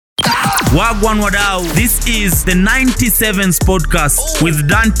Wagwan wadau, this is the 97s podcast with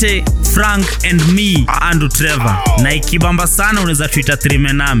Dante, Frank and me, Andrew Trevor. Na ikibamba sana unaweza tuita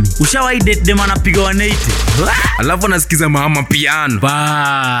trime nami. Ushawahi date dem anapiga 180? Alafu nasikiza mama piano.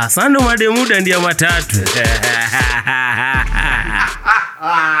 Ba, sando mademuda ndio matatu.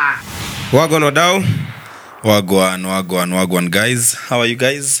 Wagwan wadau. Wagwan guys. How are you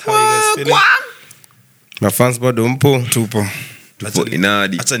guys? Feeling? Mafans bado mpo? Tupo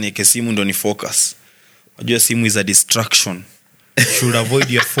inadi. Acha niweke simu ndo ni focus. Unajua simu is a distraction. You should avoid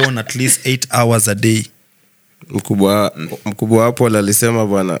your phone at least 8 hours a day. Mkubwa hapo alisema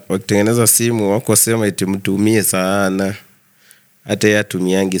bwana wakitengeneza simu wako sema eti mtumie sana. Hata yeye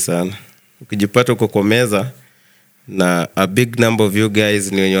atumiangi sana. Ukijipata uko kwa meza na a big number of you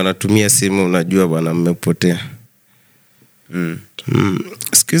guys ni wenye wanatumia simu, unajua bwana mmepotea.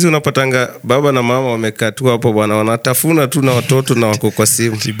 Sikizi unapatanga baba na mama wamekaa tu hapo bwana wanatafuna tu na watoto na wako kwa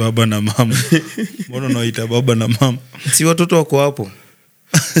simu. Si baba na mama. Mbona unaita baba na mama? Si watoto wako hapo.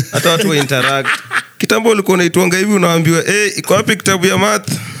 Hata watu wa interact. Kitambo ulikuwa unaitwanga hivi unaambiwa iko wapi kitabu ya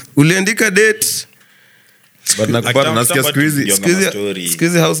math? Uliandika date. But nakupata nasikia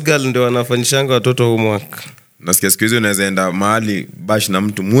squeeze house girl ndio wanafanyishanga watoto homework. Nasikia siku hizo unaweza enda mahali bash na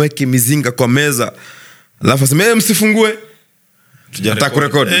mtu mweke mizinga kwa meza. Alafu aseme msifungue.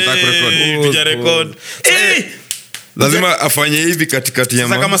 Tutakurecord. Lazima afanye hivi katikati ya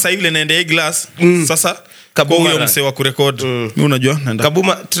sasa kama sasa hivi naenda A-glass. Sasa Kabuma huyo msee wa kurecord. Mimi unajua naenda.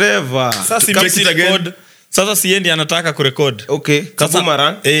 Kabuma Trevor. Sasa si record. Sasa siendi anataka kurecord. Okay.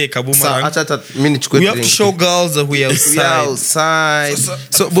 Kabuma Kabuma. Acha mimi nichukue drink. We have to show girls that we are outside.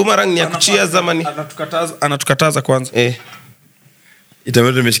 So boomerang ni akuchia zamani. Anatukataza kwanza.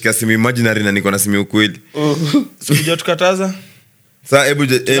 Itamweza nimeshika simu imaginary na niko na simu ukweli. Sio tukataza. Sasa hebu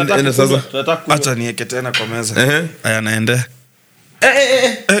enda sasa. Acha niweke tena kwa meza. Aya naenda.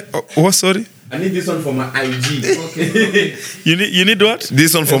 Oh sorry. I need this one for my IG. Okay. You need what?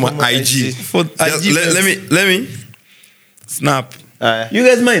 This one for my IG. For IG. Let me snap. You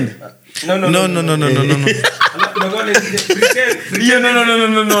guys mind? No.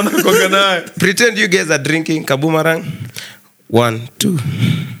 Pretend you guys are drinking Kabumarang. 1 2.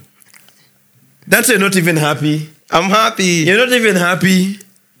 That's not even happy. I'm happy. You're not even happy.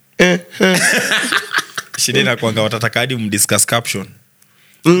 Shida inakuanga watataka hadi mdiscuss caption.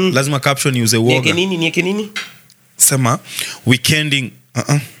 Lazima caption use woga. Nieke nini? Sema weekending.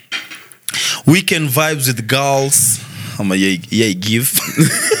 Weekend vibes with girls. Ama yeye give.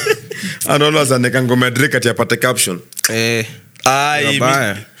 Anaona aneka ngoma Drake ati apate caption.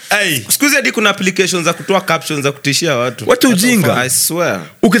 Excuse hadi kuna applications za kutoa captions za kutishia watu. Watu ujinga. I swear.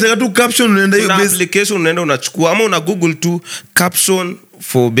 Ukitaka tu caption unaenda hiyo base application unaenda unachukua ama una Google tu caption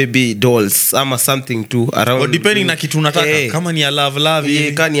for baby dolls ama something to around. Or depending na kitu unataka. Kama ni ya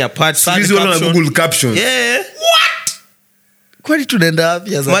love. Kama ni ya party. Hizo na Google caption. What? Kwani tunaenda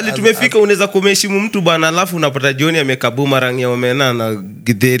wapi sasa? Mali tumefika unaweza kumheshimu mtu bana alafu unapata jioni amekabuma ya omena na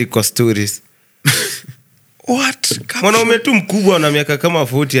githeri kwa stories. What? Mwanaume tu mkubwa na miaka kama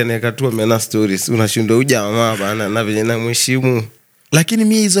 40 anaweka tu omena stories. Unashindwa ujamaa bana na vile na mheshimu. Lakini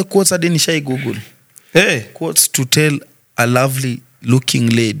mimi hizo quotes hadi nishai Google. Quotes to tell a lovely looking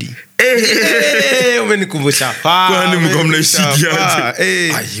lady. Umenikumbusha. Kwani mko mnaishikia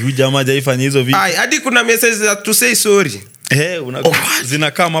aje? Huyu jamaa hajaifanya hizo vitu. Hadi kuna message za to say sorry.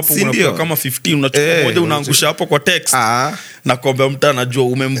 Zinakaa hapo unakuwa kama 15 unachukua moja unaangusha hapo kwa text. Na kwamba mtu anajua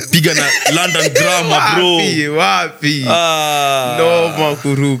umempiga na London grammar bro. Wapi? No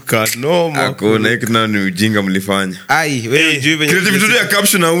makuruka. Hakuna kitu ni ujinga mlifanya. Wewe jiwe creativity ya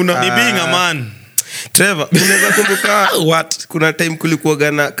caption hauna. Ni being a man. Trevor, unaweza kumbuka what? Kuna time kulikuwa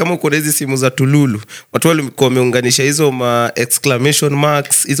gana kama uko hizo simu za tululu. Watu walikuwa wameunganisha hizo ma exclamation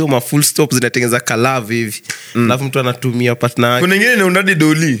marks, hizo ma full stops zinatengeneza kalavu hivi. Alafu mtu anatumia partner yake. Kuna nyingine inaundadi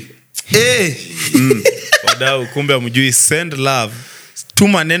doli. Wadau kumbe amjui send love.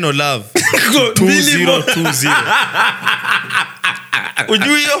 Tuma neno love. 2020.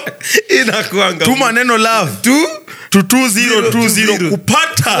 Ujui hiyo? Inakuanga. Tuma neno love. 2020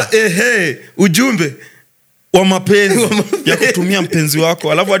 kupata ujumbe wa mapenzi ya kutumia mpenzi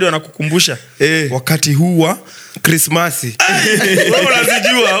wako. Alafu hadi wanakukumbusha wakati huu wa Christmas.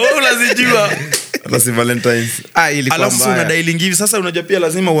 Wewe unazijua. Last Valentine's. Alafu una dialing hivi sasa unajua pia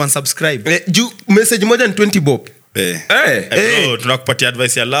lazima unsubscribe. Message moja ni 20 bob. Bro, tunakupatia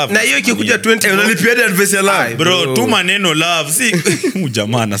advice ya love. Na hiyo ikikuja 20 unalipia advice ya love. Bro, tuma neno love. Si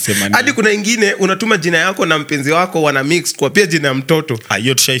jamaa anasema nini? Hadi kuna ingine unatuma jina yako na mpenzi wako wana mix kwa pia jina ya mtoto.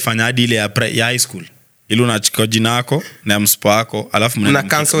 Hiyo tushaifanya hadi ile ya high school. Ile unachukua jina yako na mspo wako alafu mna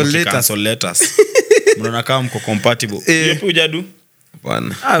cancel letters. Mnaona kama mko compatible. Hiyo pia hujadu?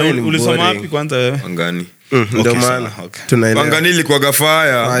 Bwana. wewe ni Ulisoma boring. wapi kwanza wewe? Pangani. Ndio Okay, maana sawa, okay. tunaelewa. Pangani ilikuwa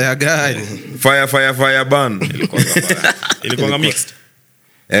fire. Haya gani? Fire ban. Ilikuwa mixed.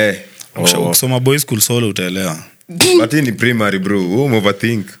 Ukisoma boys school solo utaelewa. But hii ni primary bro. Wewe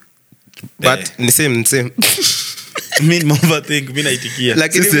overthink. But ni same. Mimi overthink, mimi naitikia.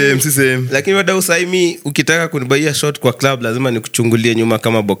 Si same. Lakini wada usaimi ukitaka kunibaia shot kwa club lazima nikuchungulie nyuma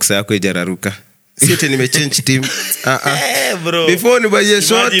kama box yako ijararuka. Si eti nimechange team. Bro. Before nibaie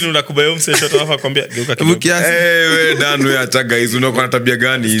shot. Imagine unakubaya mse shot alafu akwambia geuka kidogo. Kiasi. Wewe Dan wewe achaga hizo unakuwa na tabia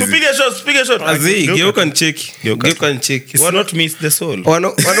gani hizi? Tupige shot. Azi, geuka nicheki. Geuka nicheki. It's not miss the soul.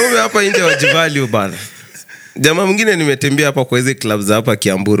 Wanaume hapa nje wajivalue bana. Jamaa mwingine nimetembea hapa kwa hizo clubs hapa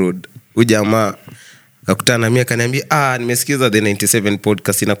Kiambu Road. Huyu jamaa akakutana na mimi akaniambia nimesikiza the 97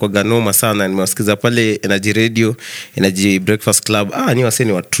 podcast inakuwa noma sana, nimewasikiza pale Energy Radio, Energy Breakfast Club. Ni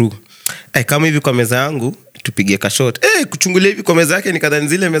waseni wa true. Kama hivi kwa meza yangu tupige ka shot. Kuchungulia hivi kwa meza yake nikadhani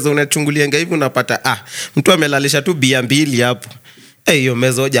zile meza unachungulia hivi unapata mtu amelalisha tu bia mbili hapo. Hiyo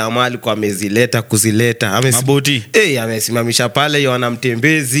meza jamaa alikuwa amezileta kuzileta. Maboti. Amesimamisha pale hiyo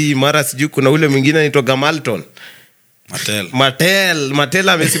anamtembezi, mara sijui kuna ule mwingine anaitwa Gamalton. Matel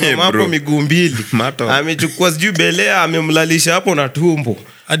amesimama hapo miguu mbili. Amechukua sijui belea amemlalisha hapo na tumbo.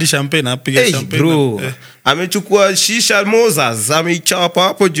 Hadi champagne apiga champagne. Bro. Amechukua shisha Moses ameichapa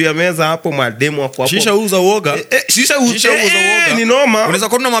hapo juu ya meza hapo mademo hapo. Shisha uza uoga. Shisha uza uoga. Ni noma. Unaweza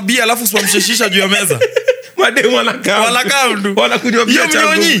kuona mabia alafu usimamishe shisha juu ya meza. Mademo wanakaa mtu. Wanakunywa bia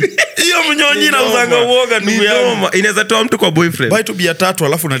changu. Hiyo mnyonyi na uzanga uoga ndugu yangu. Inaweza toa mtu kwa boyfriend. Buy tu bia 3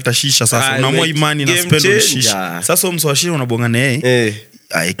 alafu unaleta shisha sasa. Unaamua imani na spend on shisha. Sasa umswashia unabonga naye.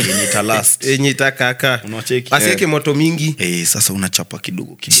 Kenita last. Enyita kaka. Unacheki. Asiweke moto mingi. Sasa unachapa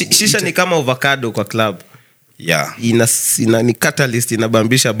kidogo. Shisha ni kama avocado kwa club. Yeah. Ni catalyst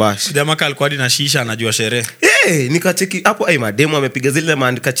inabambisha bash. Jamaa alikuwa hadi na shisha anajua sherehe. Nikacheki hapo mademo amepiga zile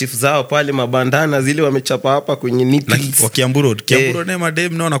maandika chief zao pale mabandana zile wamechapa hapa kwenye nipples. Kwa Kiambu Road. Kiambu Road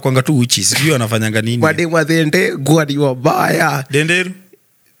mademo naona kwanga tu uchi. Sijui wanafanyanga nini. Mademo adende gwadi wabaya. Denderu.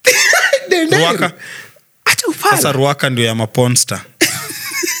 Ruaka. Acha ufala. Sasa Ruaka ndio ya maponster.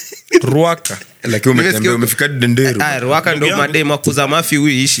 Ruaka. Lakini umefika Denderu. Ruaka ndio mademo kuza mafi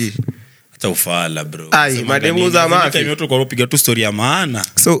uishi. Hata ufala bro. Mademo za mafi. Kama mtu kwa kupiga tu story ya maana.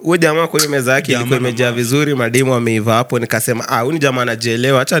 So huyo jamaa kwa meza yake ilikuwa imejaa vizuri, mademo ameiva hapo, nikasema huyu jamaa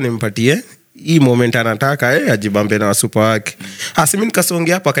anajielewa, acha nimpatie hii moment anataka ajibambe na wasupa wake. Mimi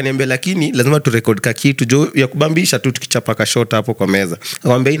nikasongea hapa akaniambia lakini lazima tu record ka kitu jo ya kubambisha tu tukichapa ka shot hapo kwa meza.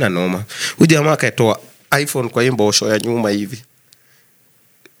 Akamwambia ina noma. Huyu jamaa akatoa iPhone kwa hii mbosho ya nyuma hivi.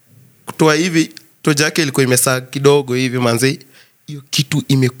 Kutoa hivi toja yake ilikuwa imesaa kidogo hivi manzi. Hiyo kitu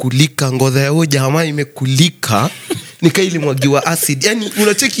imekulika, ngoza yao jamaa imekulika. Nika ile mwagiwa acid. Yaani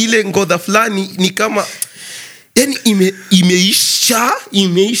unacheki ile ngoza fulani ni kama yaani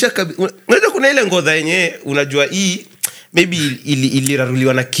imeisha kabisa. Unajua kuna ile ngoza yenyewe unajua hii maybe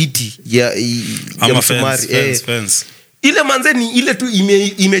iliraruliwa na kiti ya msumari. Fence. Ile manzeni ile tu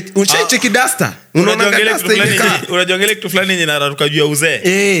unacheki duster. Unajua ngele kitu fulani yenye inararuka juu ya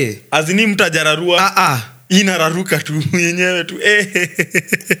uzee. Azini mtu ajararua. Inararuka tu yenyewe tu.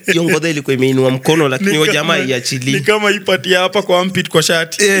 Hiyo ngoza ilikuwa imeinua mkono lakini huyo jamaa iachilie. Ni kama ipatia hapa kwa armpit kwa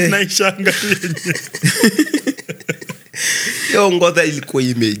shati. Naishanga tu yenyewe. Hiyo ngoza ilikuwa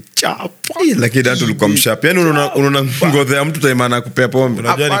imechapa. Lakini hata ulikuwa mshapi. Yaani unaona ngoza ya mtu taimana kupea pombe.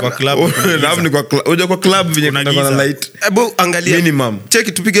 Unajua ni kwa club. Alafu ni kwa club. Unajua kwa club venye kuna na light. Hebu angalia. Minimum.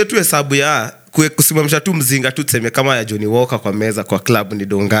 Cheki tupige tu hesabu ya kusimamisha tu mzinga tu tuseme kama ya Johnny Walker kwa meza kwa club ni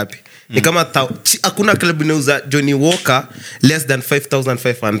do ngapi? Ni kama hakuna club inauza Johnny Walker less than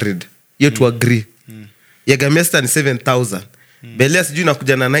 5,500. You to agree. Ya Gamesta ni 7,000. Belea sijui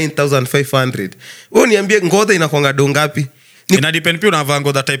nakuja na 9,500. Wewe niambie ngoza inakuanga do ngapi? Ina depend pia unavaa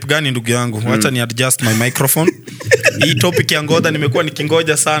ngoza type gani ndugu yangu. Wacha ni adjust my microphone. Hii topic ya ngoza nimekuwa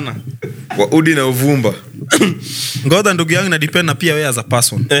nikingoja sana. Kwa udi na uvumba. Ngoza ndugu yangu ina depend na pia wewe as a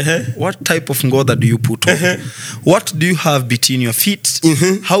person. What type of ngoza do you put on? What do you have between your feet?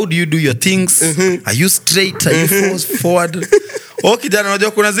 How do you do your things? Are you straight? Are you forward? Kijana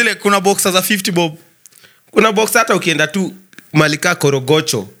unajua kuna boxer za 50 bob. Kuna boxer hata ukienda tu Malika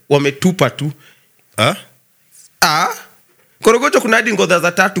Korogocho wametupa tu. Korogocho kuna hadi ngoza za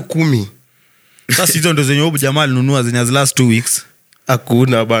 310. Sasa hizo ndo zenye jamaa alinunua zenye the last 2 weeks.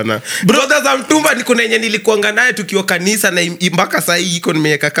 Hakuna bana. Ngoza za mtumba ni kuna yenye nilikuanga naye tukiwa kanisa na mpaka saa hii iko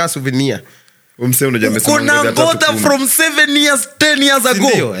nimeweka ka souvenir. Umse unajua amesema kuna ngoza from 7 years 10 years ago.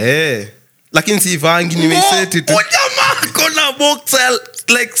 Ndio lakini si vangi nimeiseti tu. Jamaa kuna boxer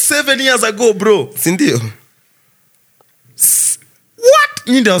like 7 years ago bro. Si ndio? What?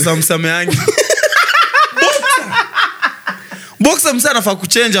 Ndio samsameangi. boxer msa anafaa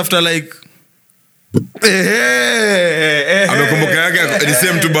kuchange after like amekumbuka yake the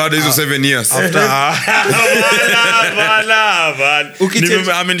same tu baada hizo 7 years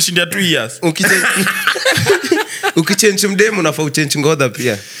amenishindia 2 years. Ukichange mdemu unafaa uchange ngodha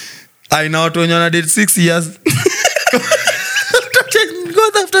pia. Aina watu wenye wana date 6 years.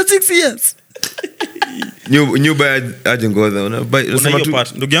 Ngodha after 6 years. New buy aje ngodha unasema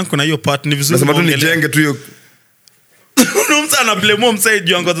tu Ndugu yangu kuna hiyo part ni vizuri. unasema tu nijenge tu hiyo Msa ana blame msaid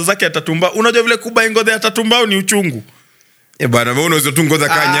juu ngodha zake atatumba. Unajua vile kubai ngodha atatumba ni uchungu. bana wewe unaweza tu ngodha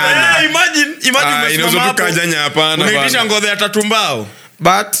ka nyanya. Imagine inaweza tu ka nyanya hapana. Unaitisha ngodha atatumbao.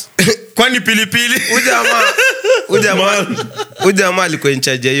 But Kwani pilipili? Ujamaa alikuwa in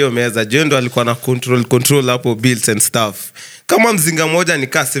charge ya hiyo meza. Jendo alikuwa na control hapo bills and stuff. Kama mzinga moja ni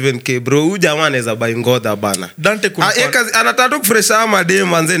ka 7k bro, ujamaa anaweza buy ngodha bana. Dante kuna anataka kufresh ama dem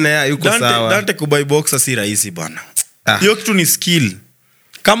manze na yeye yuko sawa. Dante kubuy boxer si rahisi bana. Hiyo kitu ni skill.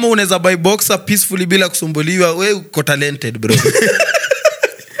 Kama unaweza buy boxer peacefully bila kusumbuliwa, wewe uko talented bro.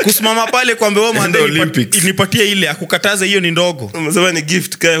 Kusimama pale kwamba wewe mande nipatie ile akukataza hiyo ni ndogo. Umesema ni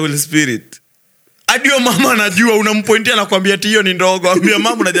gift kwa Holy Spirit. Adio mama anajua unampointia na kwambia ati hiyo ni ndogo. Ambia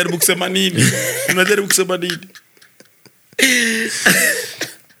mama unajaribu kusema nini? Unajaribu kusema nini?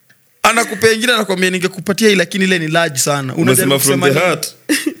 Anakupea ingine anakuambia ningekupatia ile lakini ile ni large sana. Unasema from the heart.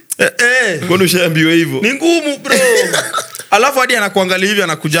 Kwani ushaambiwa hivyo? Ni ngumu bro. Alafu hadi anakuangalia hivi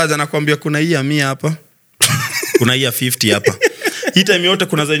anakujaza anakuambia kuna hii ya 100 hapa. Kuna hii ya 50 hapa. Hii time yote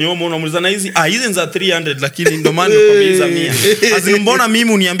kuna zenye wewe unamuuliza na hizi hizi ni za 300 lakini ndio maana nakwambia za 100. Azini mbona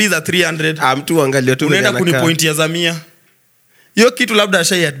mimi uniambia za 300? Mtu angalia tu unaenda kunipointia za 100. Hiyo kitu labda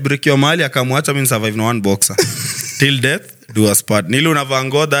ashai break your mahali akamwacha mimi survive na one boxer. Till death do us part. Nile unavaa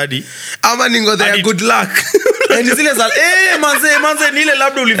ngodha hadi ama ni ngodha ya good luck. Ni zile za manze nile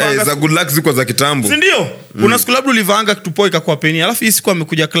labda ulivanga za good luck ziko za kitambo. Si ndio? Kuna siku labda ulivanga kitupoi ikakuwa peni. Alafu hii siku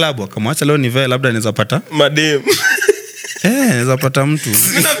amekuja club akamwacha leo nivae labda anaweza pata madem. Naweza pata mtu.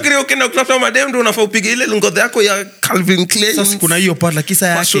 Mimi nafikiri ukienda kutafuta madem ndio unafaa upige ile ngodha yako ya Calvin Klein. Sasa kuna hiyo part la kisa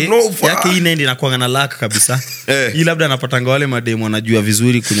yake hii inaenda inakuwa na luck kabisa. Hii labda anapata wale madem wanajua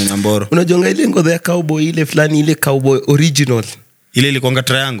vizuri kuna namboro. Unajua ile ngodha ya cowboy ile fulani ile cowboy original. Ile ilikuwa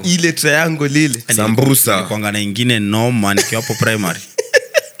triangle. Ile triangle lile. Sambusa. Ilikuwa na nyingine noma nikiwa hapo primary.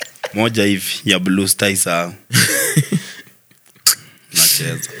 Moja hivi ya blue style sawa.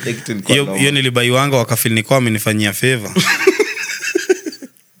 Nacheza. Hiyo nilibaiwanga wakafili nilikuwa amenifanyia favor.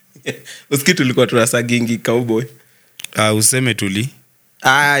 Usikitu tulikuwa tunasagingi cowboy. Useme tuli.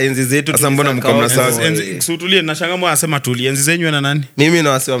 Enzi zetu. Sasa mbona mko mnasasa? Enzi tulie na shangamu anasema tuli. Enzi zenyu na nani? Mimi na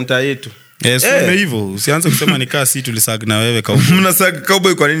wasi wa mtaa yetu. Sio hivyo. Usianze kusema nikaa si tulisag na wewe cowboy. Mnasag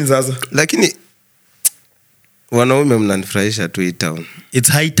cowboy kwa nini sasa? Lakini wanaume mnanifurahisha tu hii town.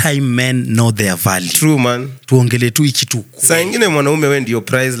 It's high time men know their value. True man. Tuongelee tu hiki tu. Saa nyingine mwanaume wewe ndio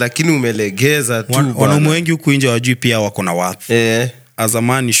prize lakini umelegeza tu. Wanaume wengi huku nje wajui pia wako na worth. As a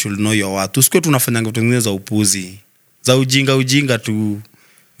man you should know your worth. Usikwe tunafanya vitu vingine za upuzi. Za ujinga tu.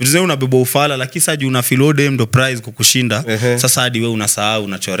 Vitu zenu unabeba ufala lakini sasa una feel all them the prize kukushinda. Sasa hadi wewe unasahau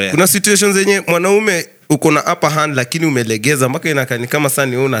unachorea. Kuna situations zenye mwanaume uko na upper hand lakini umelegeza mpaka inakani kama sasa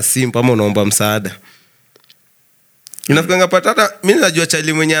ni una simp ama unaomba msaada. Inafikanga patata mimi najua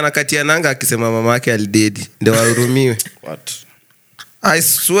chali mwenye anakatia nanga akisema mama yake alidedi ndio wahurumiwe. What? I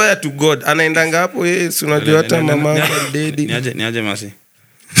swear to God anaendanga hapo si unajua hata mama yake alidedi. Niaje masi.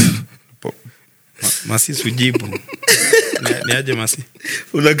 Masi sujibu. Niaje masi.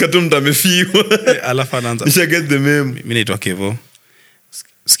 Unakata mtu amefiwa. Alafu anaanza. Nisha get the meme. Mimi naitwa Kevo.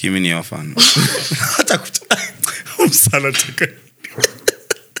 Skimi ni ofan. Hata msala taka.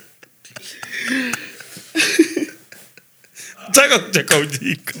 Taka kucheka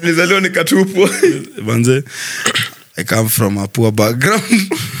ujika. Nilizaliwa nikatupwa. Banze, I come from a poor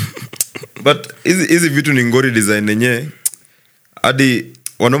background. But hizi vitu ni ngori design yenyewe. Hadi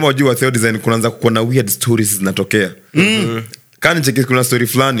wanaume wajua theo design kunaanza kuwa na weird stories zinatokea. Kani cheki kuna story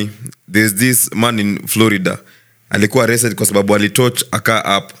fulani. There's this man in Florida. Alikuwa arrested kwa sababu alitoch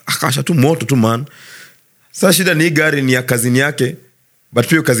akasha tu moto tu man. Sasa shida ni gari ni ya kazini yake. But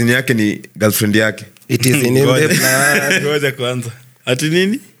pia kazini yake ni girlfriend yake. It is in the plan. Ngoja kwanza. Ati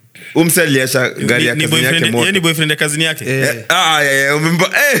nini? Umse aliacha gari ya kazini yake moto. Yeye ni boyfriend ya kazini yake?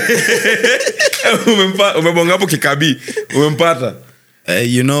 Umebonga hapo kikabi. Umempata.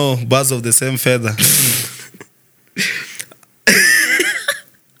 You know, birds of the same feather.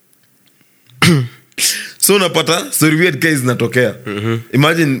 So unapata story weird case zinatokea.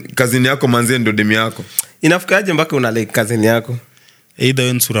 Imagine kazini yako manzie ndo demi yako. Inafikaje mpaka una like kazini yako? Either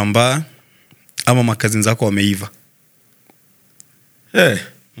wewe sura mbaya ama makazini zako wameiva.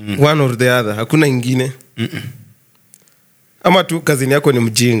 One or the other. Hakuna ingine. ama tu kazini yako ni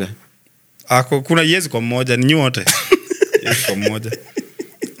mjinga? Kuna yezi kwa mmoja ni nyote. Yezi kwa mmoja.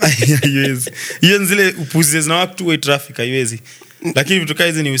 Haiwezi. Hiyo zile upuzi zina watu wa traffic haiwezi. Lakini vitu kama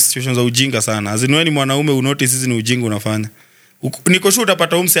hizi ni situations za ujinga sana. Azinweni mwanaume unotice hizi ni ujinga unafanya. Niko sure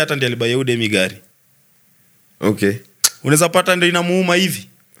utapata umse hata ndiye alibuy Udemy gari. Okay. Unaweza pata ndio inamuuma hivi.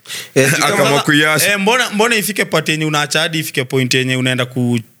 Kama kuyasha. Mbona ifike part yenye unaacha hadi ifike point yenye unaenda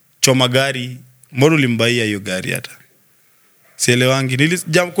kuchoma gari. Mbona ulimbaia hiyo gari hata? Sielewangi.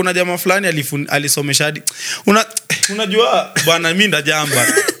 Kuna jamaa fulani alisomesha hadi unajua bwana mimi ndajamba.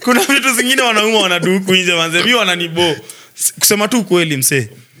 Kuna vitu zingine wanaume wanaduku nje manze. Mimi wananibo. Kusema tu kweli msee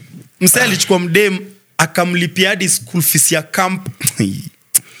alichukua mdem akamlipia hadi school fees ya camp.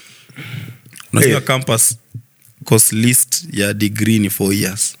 Unajua campus cost list ya degree ni 4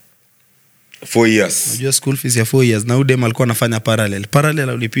 years. 4 years. Unajua school fees ya 4 years na udem alikuwa anafanya parallel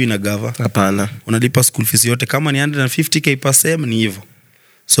ulipiwi na gava. Hapana. Unalipa school fees yote kama ni 150k per sem ni hivyo.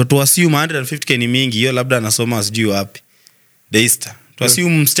 So to assume 150k ni mingi, hiyo labda anasoma sijui wapi. Daystar. To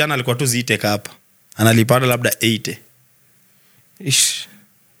assume msichana alikuwa tu ziteka hapa. Analipa labda 80. Ish.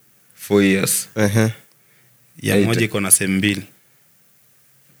 4 years. Ya moja iko na sem 2.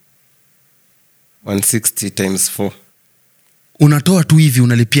 160 times 4. Unatoa tu hivi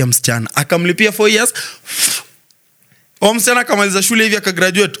unalipia msichana. Akamlipia 4 years. Msichana akamaliza shule hivi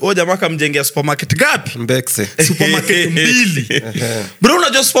akagraduate. Jamaa akamjengea supermarket gapi? Mbekse. Supermarket 2. Bro,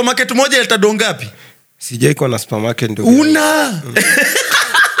 unajua supermarket moja ileta dongo ngapi? Sijai kuwa na supermarket ndugu. Una.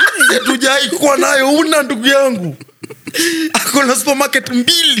 Tujai kuwa nayo una ndugu yangu. Akona supermarket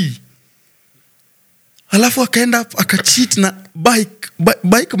 2. Alafu akaenda akacheat na biker.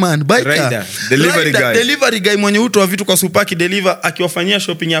 Delivery guy mwenye utoa vitu kwa supaki deliver akiwafanyia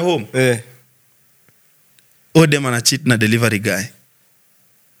shopping ya home. Odem ana cheat na delivery guy.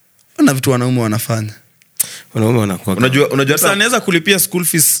 Wana vitu wanaume wanafanya. Wanaume wanakuwa. Unajua sasa anaweza kulipia school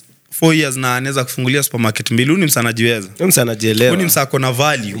fees 4 years na anaweza kufungulia supermarket 2. Ni msana jiweza. Msana jielewa. Ni msako na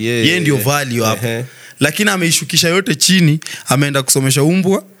value. Yeye ndio value hapo. Lakini ameishukisha yote chini, ameenda kusomesha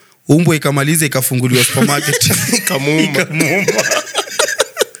umbwa ikamaliza ikafunguliwa supermarket. Ikamuuma.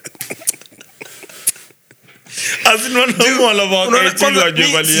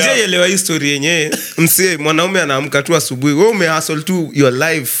 Sijaelewa hii story yenyewe. Msee mwanaume anaamka tu asubuhi. Wewe umehustle tu your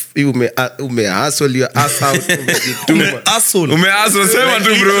life. Umehustle your ass out. Umehustle sema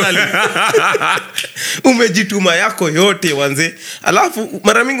tu bro. Umejituma yako yote wanze. Alafu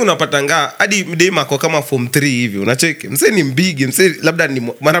mara mingi unapatanga hadi mdem ako kama form 3 hivi. Unacheki. Msee ni mbigi. Msee labda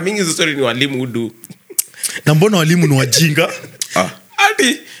ni mara mingi hizo story ni walimu udu. Na mbona walimu ni wajinga?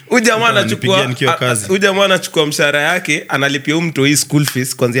 Hadi ujamaa anachukua mshahara yake analipia mtu hii school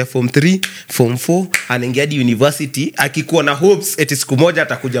fees kuanzia form 3, form 4, anaingia hadi university akikuwa na hopes eti siku moja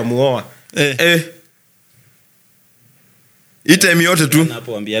atakuja muoa. Hii time yote tu.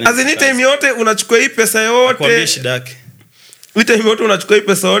 Azini time yote unachukua hii pesa yote. Akwambia shida yake. Hii time yote unachukua hii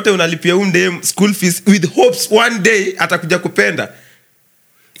pesa yote unalipia mdem school fees with hopes one day atakuja kupenda.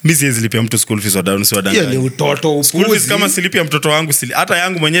 Mimi siwezi lipia mtu school fees wa down si wa down. Hiyo ni utoto upuzi. School fees kama silipia mtoto wangu hata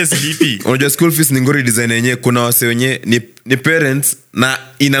yangu mwenyewe silipi. Unajua school fees ni ngori design yenyewe. Kuna wase wenyewe ni parents na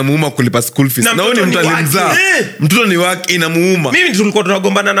inamuuma kulipa school fees. Na wewe ni mtu alimzaa. Mtoto ni wake inamuuma. Mimi tulikuwa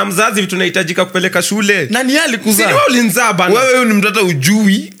tunagombana na mzazi vitu tunahitajika kupeleka shule. Nani alikuzaa? Wewe ulinzaa bana. Wewe ni mtoto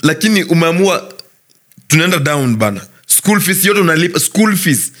ujui lakini umeamua tunaenda down bana. School fees yote unalipa school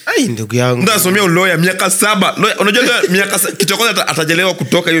fees. Ai ndugu yangu. Ndio asomea lawyer miaka 7. Unajua miaka kitakoza atajelewa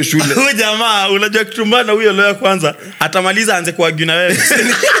kutoka hiyo shule. Huyo jamaa unajua kitumbana huyo lawyer kwanza atamaliza aanze kuargue na wewe.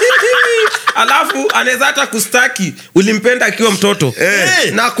 Alafu anaweza hata kustaki ulimpenda akiwa mtoto.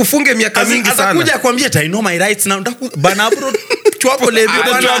 Na kufunge miaka mingi sana. Atakuja akwambia I know my rights now bana bro chwapo lebi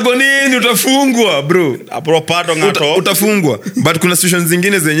bana. Chwapo nini utafungwa bro. Bro pardon ngato. Utafungwa. But kuna situations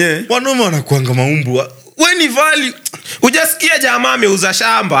zingine zenyewe wanaume wanakuanga maumbu. Wewe ni value. Hujasikia jamaa ameuza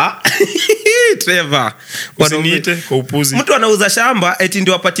shamba. Trevor. Usiniite kwa upuzi. Mtu anauza shamba eti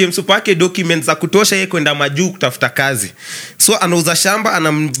ndio apatie msupake documents za kutosha yeye kwenda majuu kutafuta kazi. So anauza shamba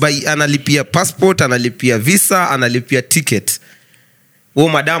analipia passport, analipia visa, analipia ticket. Huo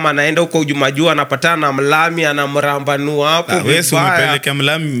madama anaenda huko majuu anapatana na mlami anamrambanua hapo. Wewe umepeleka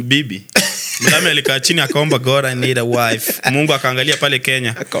mlami bibi. Mlami alikaa chini akaomba God I need a wife. Mungu akaangalia pale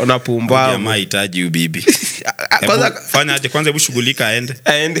Kenya. Akaona pumbavu. Jamaa hitaji bibi. Fanya aje kwanza hebu shughulika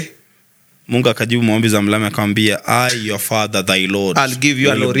aende. Mungu akajibu maombi za mlami akamwambia I your father thy Lord. I'll give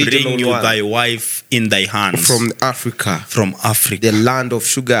you an original bring you thy wife in thy hands. From Africa. The land of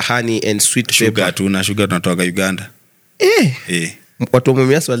sugar, honey and sweet sugar pepper. Sugar tunatoka Uganda. Watu wa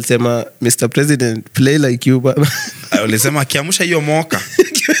Mumias walisema Mr. President play like you bana. Walisema kiamsha hiyo moka.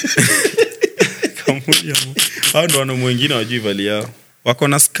 Hao ndo wana mwingine wajui vali yao. Wako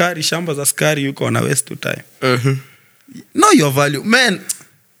na skari, shamba za skari yuko wana waste to time. Know your value, man.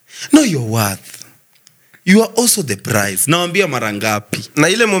 Know your worth. You are also the prize. Naambia mara ngapi? Na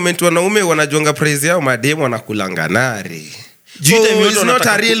ile moment wanaume wanajonga prize yao, mademu wanakulanga nare. It's not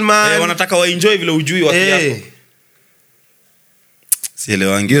a real man. Wanataka waenjoy vile ujui wapi yako.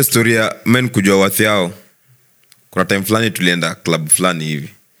 Sielewangi hiyo story ya men kujua wathi yao. Kuna time fulani tulienda club fulani hivi.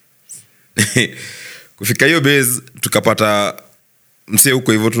 Kufika hiyo base tukapata msee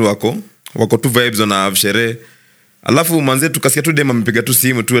huko hivyo tu wako tu vibes na sherehe. Alafu manze tukasikia tu dema amepiga tu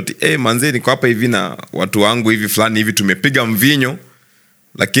simu tu ati manze niko hapa hivi na watu wangu hivi fulani hivi tumepiga mvinyo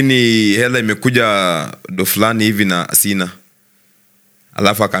lakini hela imekuja do fulani hivi na sina.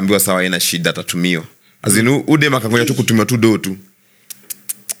 Alafu akaambiwa sawa haina shida atatumio. Azinu udema akangoja tu kutumia tu do tu.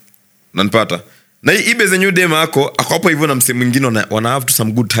 Unanipata? Na hii ibe zenyu dema ako hapo hivyo na msee mwingine wana have to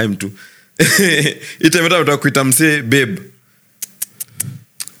some good time tu. Itemeta utakuita msee babe.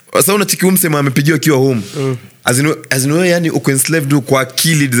 Sasa unachiki msema amepigiwa kiwa home. Azinu yani uko enslaved kwa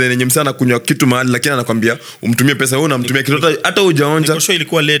akili design yenye msana kunywa kitu mahali lakini anakuambia umtumie pesa wewe unamtumia kitu hata hujaonja. Kesho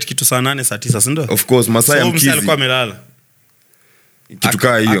ilikuwa late kitu saa 8 saa 9 si ndio? Of course masaa ya mkizi. Alikuwa amelala. Kitu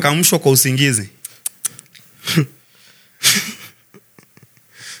kaa hiyo. Akaamshwa kwa usingizi.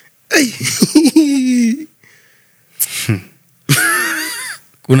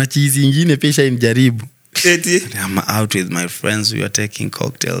 Kuna cheese nyingine pesha injaribu. I'm out with my friends, we are taking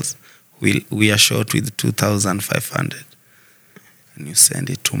cocktails. We are short with 2,500. Can you send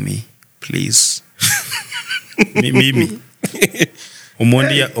it to me, please? Mimi.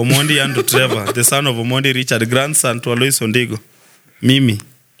 Omondi Andrew Trevor, the son of Omondi Richard, grandson to Alois Ondigo. Mimi.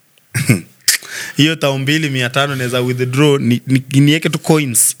 Hiyo 2,500 naweza withdraw niweke tu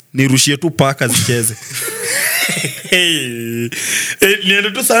coins, nirushie tu paka zicheze.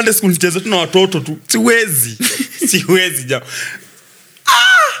 Niende tu Sunday school nicheze tu na watoto tu. Siwezi jamaa.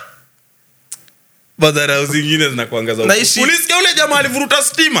 Badara zingine zinakuangaza. Ulisikia ule jamaa alivuruta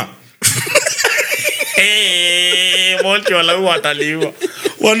stima? Wote wala wataliwa.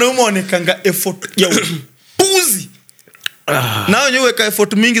 Wanaume wanekanga effort ya upuzi. Nao nyewe ka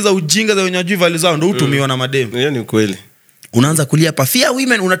effort mingi za ujinga za wenyajui vali zao ndo utumiwa na mademu. Hiyo ni kweli. Unaanza kulia hapa fear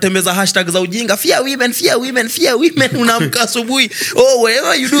women, unatembeza hashtag za ujinga fear women unaamka asubuhi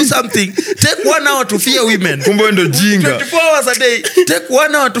wherever you do something take 1 hour to fear women, kumbe wewe ndio jinga 24 hours a day take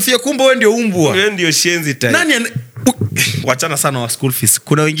 1 hour to fear, kumbe wewe ndio umbwa, wewe ndio shenzi time. Nani wachana sana wa school fees.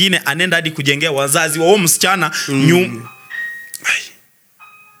 Kuna wengine anaenda hadi kujengea wazazi wa msichana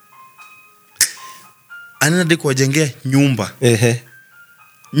anaenda hadi kuwajengea nyumba.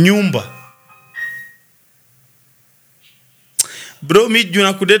 Nyumba. Bro, mimi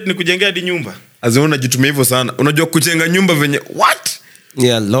juna kudate ni kujengea hadi nyumba. Azio unajitumia hivyo sana. Unajua kujenga nyumba venye what?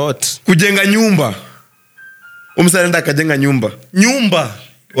 Yeah, lot. Kujenga nyumba. Umsanaenda akajenga nyumba. Nyumba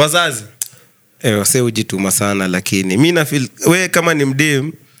wazazi. Wase ujituma sana lakini mimi na feel wewe kama ni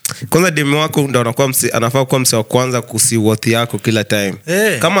mdem, kwanza dem wako ndo anakuwa anafaa kuwa mse wa kwanza kusi worth yako kila time.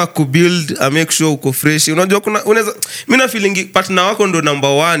 Kama kubuild make sure uko fresh. Unajua kuna unaweza mimi na feeling partner wako ndo number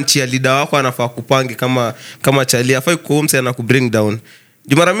 1, cheerleader wako anafaa kupange kama chali afai kuwa mse ana ku bring down.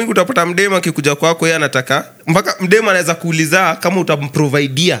 Mara mingi utapata mdem akikuja kwako yeye anataka mpaka mdem anaweza kuuliza kama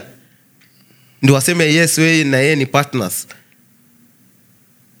utamprovidea ndio aseme yes wewe na yeye ni partners.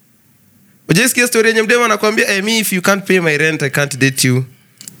 Ujisikia story yenye mdem anakuambia me if you can't pay my rent I can't date you.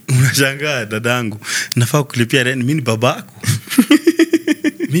 Unashangaa dadangu, nafaa kulipia rent, mimi ni babako.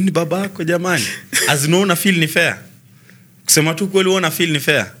 Mimi ni babako jamani. Azinaona feel ni fair. Kusema tu kweli unaona feel ni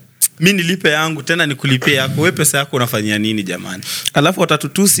fair. Mimi nilipe yangu tena nikulipie yako. Wewe pesa yako unafanyia nini jamani? Alafu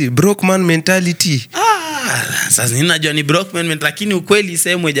watatutusi broke man mentality. Sasa ninajua ni broke man mentality lakini ukweli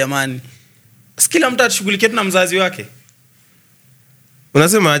isemwe jamani. Kila mtu atashughulikia na mzazi wake.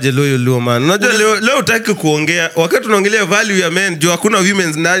 Unasema aje loyo man. Unajua leo utaki kuongea wakati tunaongelea value ya men, juu hakuna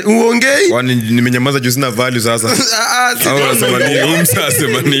women's na uongei. Kwani nimenyamaza juu sina value sasa. Unasema nini?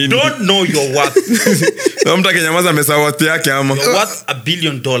 Umsasema nini? Don't know your worth. Mtu akinyamaza amesahau worth yake ama. You're worth $1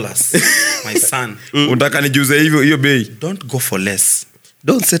 billion, my son. Unataka nijuze hivyo hiyo bei? Don't go for less.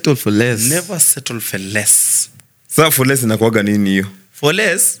 Don't settle for less. Never settle for less. Sasa for less inakuwaga nini hiyo? For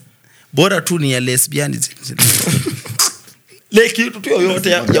less bora tu ni ya lesbianism. Leki tu yote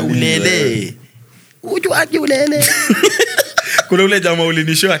ya ulele. Ujuaje ulele? Kuna ule jamaa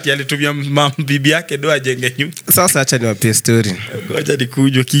ulinishow ati alitumia bibi yake ndo ajenge nyumba. Sasa acha niwape story. Ngoja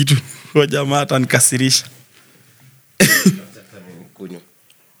nikujue kitu. Kwa jamaa atanikasirisha.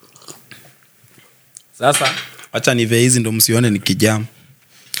 Sasa acha nive hizi ndo msione nikijam.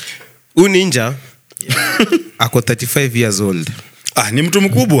 Huyu ninja ako 35 years old. Ni mtu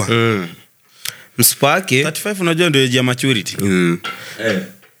mkubwa. mspake 35 unajua ndio age ya maturity.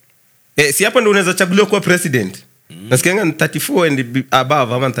 si hapa ndio unaweza chaguliwa kuwa president. Nasikianga ni 34 and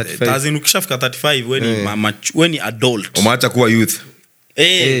above ama 35. Tazini ukishafika 35 wewe ni adult. Umeacha kuwa youth.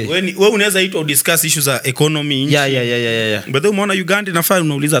 Wewe unaweza itwa discuss issues za economy nchi. Yeah. But then umeona Uganda inafaa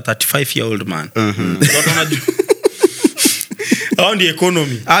unauliza 35 year old man. Watu wanajua. Hao ndio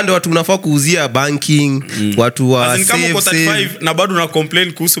economy. Ndio watu unafaa kuuzia banking, watu wa As in, kama uko save. 35 na bado una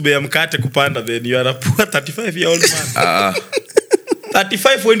complain kuhusu bei ya mkate kupanda, then you are a poor 35 year old man.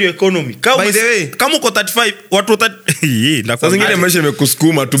 35 wewe ndio economy. By the way, Kama uko 35 watu Sasa zingine maisha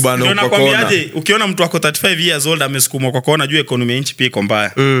imekusukuma tu bana ndio uko kona. nakwambiaje, ukiona mtu ako 35 years old amesukumwa kwa kona, jua economy ya nchi pia iko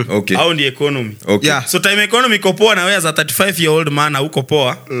mbaya. Okay. Au ndio economy. Okay. Yeah. So time economy iko poa na wewe as a 35 year old man uko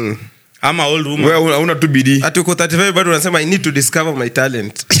poa. Ama old woman. Wewe hauna tu bidii. Hata uko 35 bado unasema I need to discover my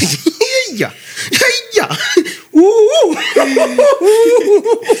talent. Yeah.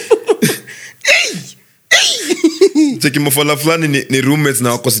 Cheki mafala fulani ni roommates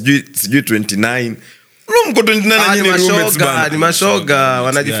na wako sijui 29. Mko 29 na Ni nyinyi roommates mashoga, bana. ni mashoga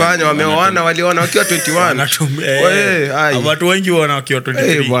wanajifanya wameoana, waliona wakiwa 21. Watu wengi wana wakiwa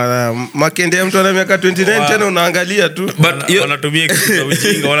 23. Bwana makende ya mtu ana miaka 29 tena unaangalia tu. Wanatumia kitu za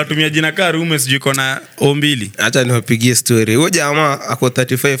ujinga, wanatumia jina kaa rume sijui kona O2. Acha niwapigie story. Huyo jamaa ako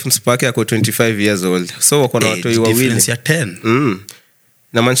 35, mspake ako 25 years old. So wako na watu wawili. Difference ya 10.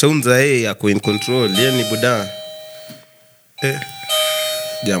 Na manshaunza yeye ako in control. Yeye ni buda.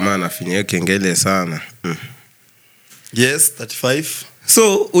 Jamaa anafinya kengele sana. Yes, 35.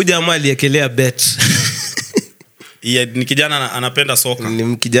 So huyo jamaa aliekelea bet. Ni kijana anapenda soka.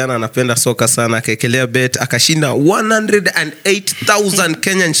 Ni kijana anapenda soka sana, akaekelea bet akashinda 108,000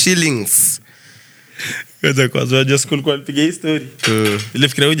 Kenyan shillings. Kaza kwa zoja school kwa nipiga hii story. Ile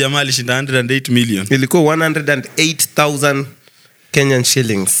fikira huyu jamaa alishinda 108 million. Ilikuwa 108,000 Kenyan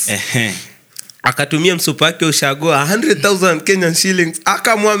shillings. Akatumia msupake ushagoa 100,000 Kenyan shillings,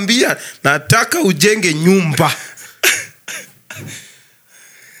 akamwambia nataka ujenge nyumba.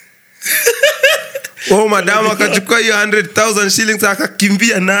 Madam akachukua hiyo 100,000 shillings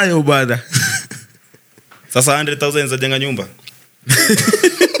akakimbia nayo bana. Sasa 100,000 za jenga nyumba.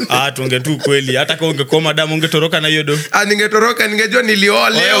 Tunge tu kweli, hata kama ungekuwa madam ungetoroka na hiyo do. Ningetoroka, ningejua nilioa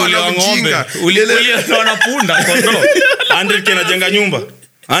leo na mjinga. Wanapunda kondoo. 100k na jenga nyumba.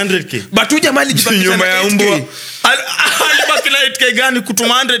 100k. Batuja mali jibaki Nyumba ya mbwa. Alibaki na 8k gani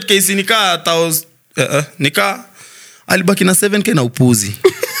kutuma 100k si nikaa 1000. Nikaa alibaki na 7k na upuzi.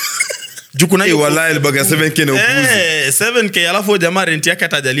 Jukuna hiyo Wallahi alibaga 7k na upuzi. 7k alafu jamaa rent yake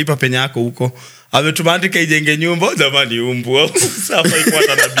atajalipa penya yako huko. Ametuma 100k ijenge nyumba, jamani umbu. Sasa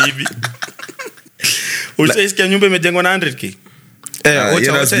ifuata na bibi. Ulishaisikia nyumba imejengwa na 100k?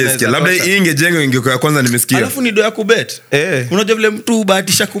 Labda hii ingejengwa ingekuwa ya kwanza nimesikia. Alafu ni do ya kubet. Unajua vile mtu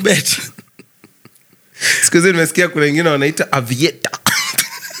bahatisha kubet. Siku hizi nimesikia kuna wengine wanaita aviator.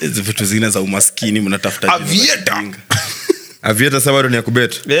 Hizo vitu zingine za umaskini mnatafuta Aviator. Aviator sababu ni ya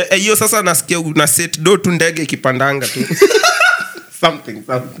kubet. Hiyo sasa nasikia una set do tu ndege ikipandanga tu. Something.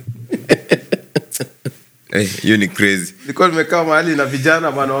 Hiyo ni crazy. Nilikuwa nimekaa mahali na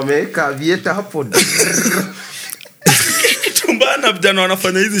vijana bana wameweka aviator hapo. Tumbana vijana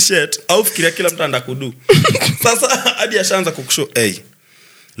wanafanya hizi shit au fikiria kila mtu anda kudu. Sasa hadi ashaanza kukushow,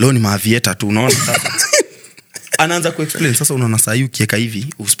 leo ni maavieta tu unaona sasa. Anaanza kuexplain sasa, unaona saa hii ukiweka hivi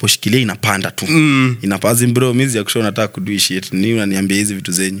usiposhikilia inapanda tu. Inapazi bro, mimi ya kushow nataka kudu shit. Ni unaniambia hizi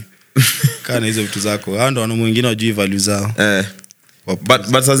vitu zenyu. Kana hizo vitu zako. Hao ndo wana mwingine wajui value zao.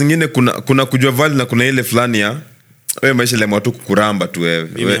 But saa zingine kuna kujua value na kuna ile fulani ya wewe maisha ile watu kukuramba tu wewe.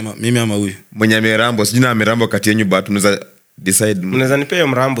 Mimi ama huyu. Mwenye amerambo, sijui na amerambo kati yenu but mnaweza decide. Mnaweza nipea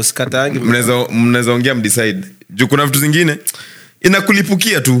mrambo sikataangi. Mnaweza ongea mdecide. Juu kuna vitu zingine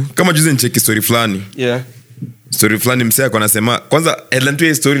inakulipukia tu. Kama juzi nicheki story fulani. Story fulani msea kwa anasema kwanza headline tu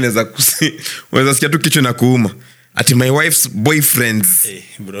ya story unaweza sikia tu kichwa na kuuma. Ati my wife's boyfriends.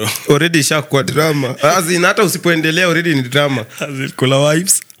 Bro. Already ishakuwa drama. Hata usipoendelea already ni drama. Kula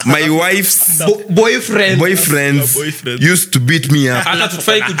wives. My wife's boyfriends used to beat me up. Hata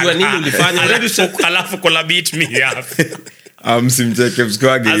tufai kujua nini ulifanya. Alafu kula beat me up. Msimcheke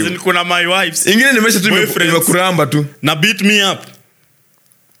msikwage As hiyo. in kuna my wives. Ingine nimesha tu imekuramba tu. Na beat me up.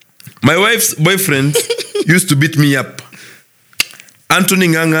 My wife's boyfriend used to beat me up. Anthony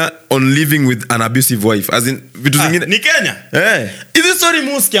Nganga on living with an abusive wife. As in vitu zingine. Ni Kenya? Hizi story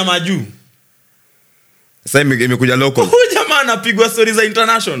musikia majuu. Sasa imekuja local. Huyu jamaa anapigwa stories za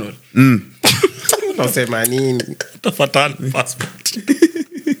international. Unasema nini? Tafatana passport.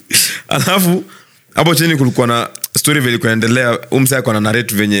 Alafu hapo chini kulikuwa na story vile kuendelea. Umsa yako na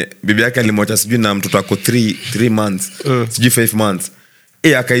narrate venye bibi yake alimwacha sijui na mtoto wako 3 months. Sijui 5 months.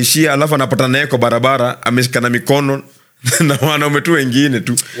 akaishia, alafu anapata naye kwa barabara ameshikana mikono na wanaume tu wengine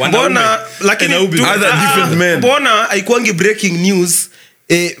tu. Mbona lakini Other different men. mbona haikuangi breaking news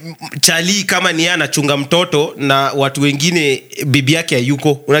chali kama ni yeye anachunga mtoto na watu wengine bibi yake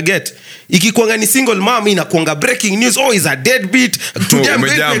hayuko, una get? Ikikuanga ni single mom inakuanga breaking news, oh is a deadbeat, today I'm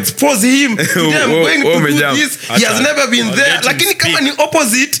going to expose him, today I'm going to do this, he has never been there. Lakini kama ni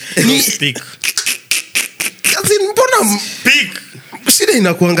opposite ni Speak. kazi, mbona Speak. shida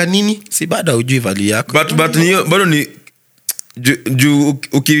inakuanga nini? Si bado hujui value yako. But ni bado ni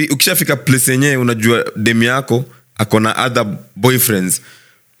ukishafika place yenyewe unajua dem yako akona other boyfriends,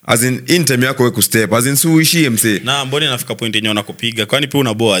 as in time yako wewe kustep, as in suishie mse. Na mbona inafika point yenyewe unakupiga? Kwani pia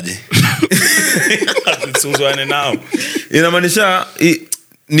unaboaje? Suzuane nao. Inamaanisha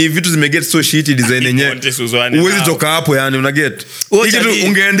ni vitu zimeget so shitty design yenyewe. Uwezi toka hapo yani, una get. Hiki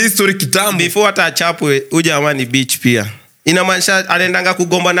ungeenda story kitambo. Before hata achapwe uja amani beach pia. Inamaanisha anaendanga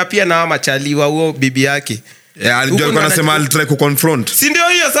kugombana pia na machaliwa huo bibi yake. Alijua alikuwa anasema alitry ku confront. Si ndio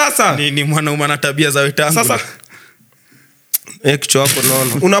hiyo sasa? Ni mwanaume na tabia za wetangu. Sasa kichwa hapo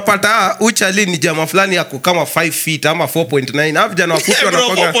nono. Unapata uchali ni jamaa fulani yako kama 5 feet ama 4.9. Hapo vijana wafupi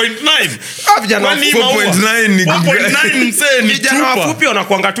wanakuanga 4.9. hapo vijana 4.9 ni 4.9 mzee ni vijana chupa. wafupi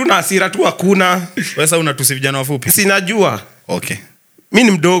wanakuanga tu na hasira tu hakuna. Sasa unatusi vijana wafupi. Sinajua. Okay.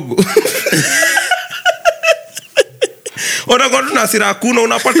 Mimi ni mdogo. Unakuwa tu na hasira hakuna,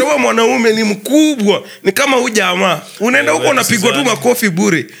 unapata wewe mwanaume ni mkubwa. Ni kama huyu jamaa. Unaenda huko unapigwa tu makofi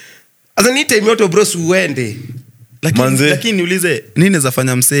bure. Asa ni time yote bro uende. Lakini niulize, nini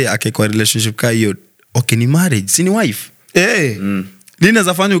nazafanya msee akekwa relationship kaa hiyo? Okay, ni marriage, si ni wife. Nini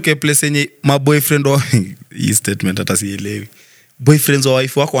nazafanya uke place yenye maboyfriend wa hii statement hata sielewi. Boyfriends wa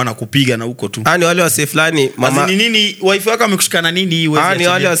wife wako wanakupiga na huko tu. Ni wale wase fulani Mama ni nini wife wako amekushikana nini hii wewe? Ni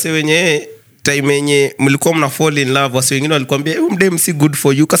wale wase wenye time yenye mlikuwa mna fall in love, wase wengine walikwambia huyu mdem si good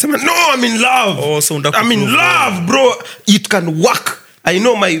for you, kasema no I'm in love. Oh, so I'm in love bro, it can work. I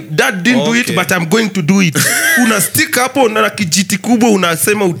know my dad didn't do it but I'm going to do it. Una stick hapo na kijiti kubwa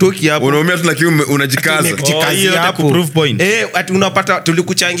unasema utoki hapo. Unaumia tu lakini unajikaza. Hiyo hapo proof point. Ati unapata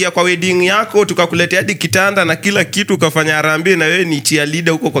tulikuchangia kwa wedding yako tukakuletea hadi kitanda na kila kitu ukafanya harambee na wewe ni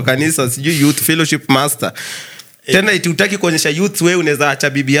cheerleader huko kwa kanisa, sijui youth fellowship master. Tena itutaki kuonyesha youth wewe unaweza acha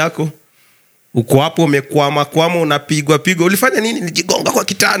bibi yako. Uko hapo umekwama unapigwa. Ulifanya nini? Nijigonga kwa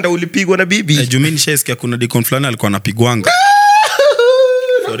kitanda ulipigwa na bibi. Jumini shaisikia kuna dikon fulani alikuwa anapigwanga.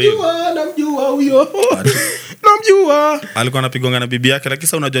 Namjua huyo. Namjua. Alikuwa anapigwanga na bibi yake, lakini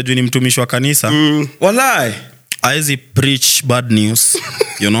sasa unajua juu ni mtumishi wa kanisa. Walai. Haezi preach bad news,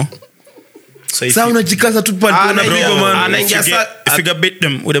 you know. So Sasa unajikaza tu pale unapigwa man. Anaingia if you beat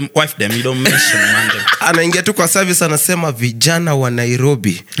them with them wife them, you don't mention man them. Anaingia tu kwa service anasema vijana wa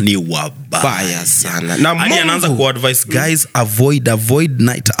Nairobi Ni wabaya sana. Na Mungu anaanza ku advise guys avoid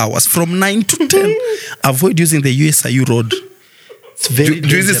night hours from 9 to 10. Avoid using the USIU road.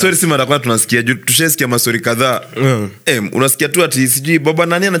 Hizi story si mara kwa tunasikia, tushasikia mastori kadhaa. Unasikia tu ati sijui baba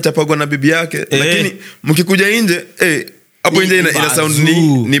nani anachapagwa na bibi yake, lakini mkikuja nje hapo nje ina sound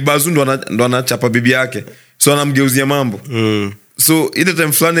ni bazu ndo anachapa bibi yake, so anamgeuzia mambo. So ile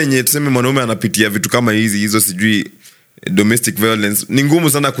time fulani yenye tuseme mwanaume anapitia vitu kama hizo sijui domestic violence, ni ngumu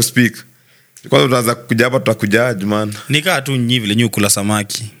sana kuspeak. Kwanza utaanza kuja hapa tutakujaje man. Nikaa tu nyi vile nyi kula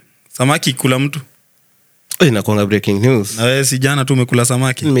samaki kula mtu. Inakuanga breaking news. Na wewe si jana tu umekula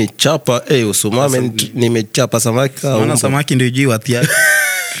samaki? Nimechapa usumame nimechapa samaki. Maana samaki ndio juu watia.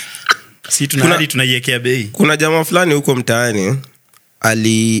 Si tunaiwekea bei. Kuna jamaa fulani huko mtaani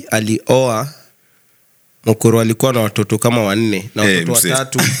alioa mkoro, alikuwa na watoto kama 4 na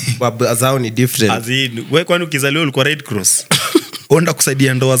watoto 3 baba zao ni different. Azini wewe kwani ukizaliwa ulikuwa Red Cross? Onda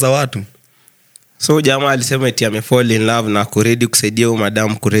kusaidia ndoa za watu. So jamaa alisema eti amefall in love na kuredi kusaidia huyo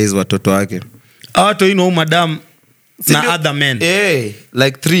madam kuraise watoto wake. Hato ino madam na other men.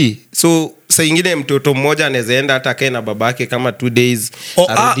 Like 3. So saa ingine mtoto mmoja anaweza enda hata kae na babake kama 2 days.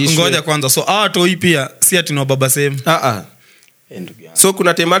 Ngoja kwanza. So hato hii pia si ati no baba same. So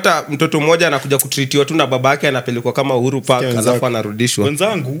kuna temata mtoto mmoja anakuja kutritiwa tu na babake, anapelekwa kama Uhuru Park alafu anarudishwa.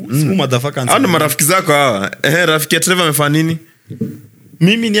 Wenzangu, siku motherfucker. Hao marafiki zako hawa. Rafiki ya Trevor amefanya nini?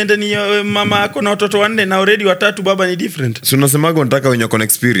 Mimi niende ni mama yako na watoto 4 na already 3 baba ni different. Si unasemaga unataka wenye wako na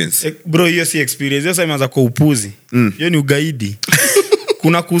experience. Bro, hiyo si experience. Hiyo sasa imeanza kwa upuzi. Hiyo ni ugaidi.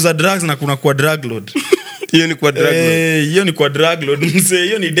 Kuna kuuza drugs na kuna kuwa drug lord. Hiyo ni kwa drug lord. Hiyo ni kwa drug lord. Mzee,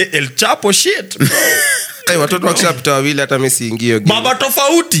 hiyo ni El Chapo shit. Watoto wakishapita wawili hata mimi siingio game. Baba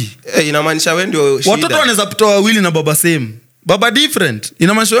tofauti. Inamaanisha wewe ndio shida. Watoto wanaweza pita wawili na baba same. Baba different.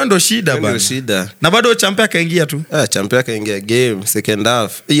 Inamaanisha wewe ndio shida bana. Ndio shida. Na bado champion akaingia tu. Champion akaingia game second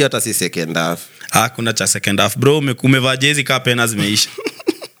half. Hiyo hata si second half. Kuna cha second half bro, umevaa jezi kama pena zimeisha.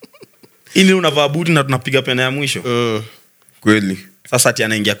 Ili unavaa buti na tunapiga pena ya mwisho. Kweli. Sasa ati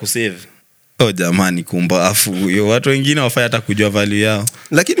anaingia kusave. Jamani kumbafu huyo. Watu wengine wafai hata kujua value yao.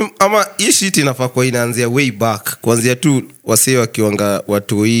 Lakini ama hii shit inafaa kwa inaanzia way back. Kuanzia tu wasee wakiwanga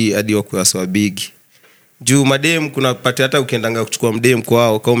watu hii hadi wakiwaswa big. Juu madem kuna pati hata ukiendanga kuchukua mdem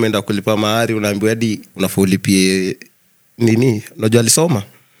kwao kama umeenda kulipa mahari unaambiwa hadi unafaa ulipie nini? Unajua alisoma?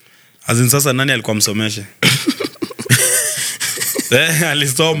 Azin sasa nani alikuwa msomeshe?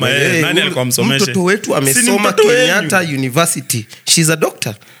 Alisoma nani alikuwa msomeshe? Mtoto wetu amesoma Kenyatta University. She's a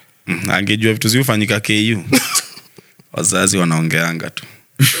doctor. Angejua vitu zifanyika KU. Wazazi wanaongeanga tu.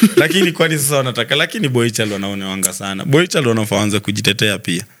 Lakini kwani sasa wanataka, lakini boy child wanaoneanga sana. Boy child wanaanza kujitetea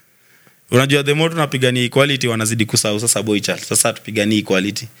pia. Unajua the more tunapigania equality wanazidi kusahau sasa boy child. Sasa tupigania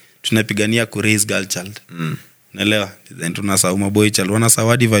equality. Tunapigania ku raise girl child. Naelewa? Then tunasahau boy child,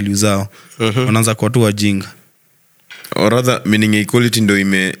 wanasawadi value zao. Wanaanza kwa tu wajinga. Or rather meaning equality ndo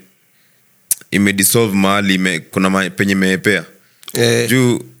ime dissolve mahali kuna penye imepea.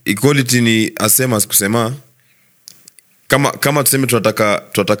 Juu equality ni asema kusema kama tuseme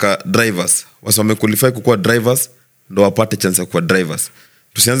tunataka drivers wasome qualify kuwa drivers ndo wapate chance ya kuwa drivers.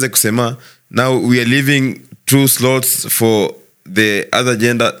 Tusianze kusema now we are leaving 2 slots for the other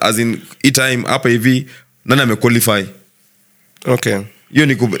gender, as in time hapa hivi nani amequalify. Okay.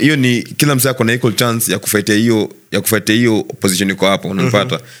 Hiyo ni kila msee ako na equal chance ya kufuatia hiyo position iko hapo,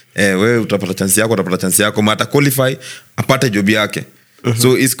 unanipata? Wewe utapata chance yako mata qualify apate job yake.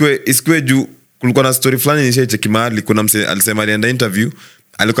 So isikwe juu kulikuwa na story fulani nishaecheki mahali kuna msee alisema alienda interview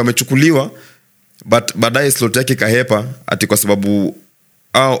alikuwa amechukuliwa but baadaye slot yake kahepa ati kwa sababu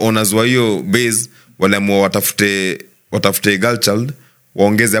owners wa hiyo base waliamua watafute girl child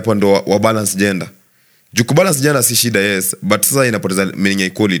waongeze hapo ndo wa balance gender. Juu kubalance gender si shida, yes, but sasa inapoteza meaning ya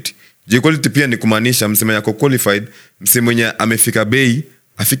equality. Equality pia ni kumaanisha msema yako qualified, msema mwenye amefika bei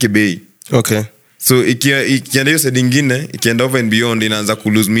afike bei. Okay. So ikienda hiyo side nyingine, ikienda over and beyond inaanza ku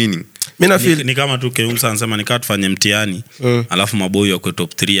lose meaning. Mimi feel ni kama tu Keumsa anasema nikaa tufanye mtihani, alafu maboy wako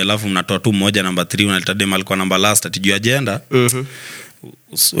top 3, alafu mnatoa tu mmoja number 3 unaleta dem alikuwa number last atijua agenda.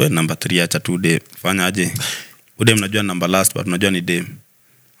 Usiwe number 3 acha tu dem. Fanya aje? Udem mnajua number last but unajua ni dem.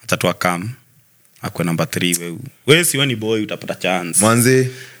 Acha tu akam. Akwe number 3 wewe si ni boy utapata chance. Manze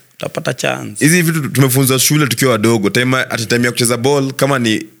utapata chance. Hizi vitu tumefunzwa shule tukiwa wadogo. Time ya kucheza ball kama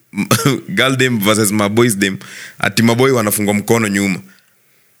ni girl dem versus my boys dem, ati maboy wanafungwa mkono nyuma.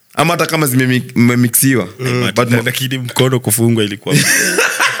 Ama hata kama zimemixiwa. Lakini mkono kufungwa ilikuwa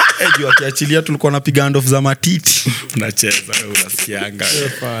juu akiachilia tulikuwa napiga handoff za matiti. Unacheza unasikianga.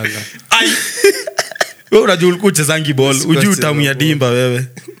 Wewe unajua ulikuwa uchezangi ball, ujui utamu ya dimba wewe.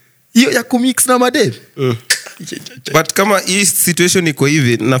 Hiyo ya kumix na madem. But kama hii situation iko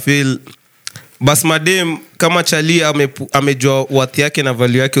hivi na feel bas madem kama chali amejua worth yake na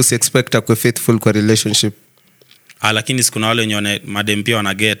value yake, usi expect akwe faithful kwa relationship. Lakini sikuna wale wenye madem pia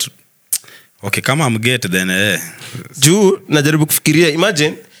wana get. Okay, kama am get then juu najaribu kufikiria,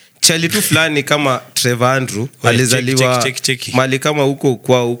 imagine chali tu fulani kama Trevor Andrew alizaliwa mali kama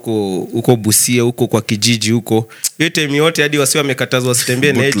huko Busia huko kwa kijiji huko. Yote yote hadi wasiwa wamekatazwa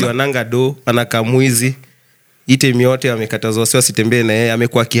wasitembee na yeye, ananga do anakamwizi. Time yote amekatazwa wasiwa wasitembee na yeye,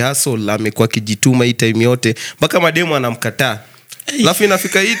 amekuwa kihustle, amekuwa kijituma time yote mpaka mademu anamkataa. Alafu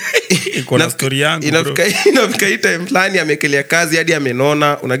inafika hii kuna story yangu inafika hii time fulani amekelea kazi hadi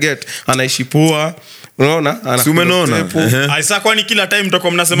amenona, unaget, anaishi poa. Unaona? Umenona? Aisa kwani kila time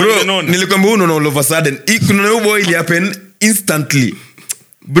mtoko mnasema umenona? Nilikwambia unaona all of a sudden. Kuna no boy ili happen instantly.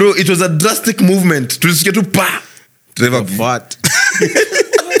 Bro, it was a drastic movement. Tulisikia tu pa. Trevor what?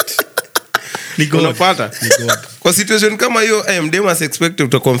 Unapata? Kwa situation kama hiyo, mdemu as expected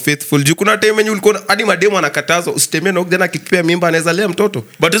utakuwa faithful. Juu kuna time yenye ulikuwa hadi mademu anakatazwa usitembee na kijana akikupea mimba anaweza lea mtoto.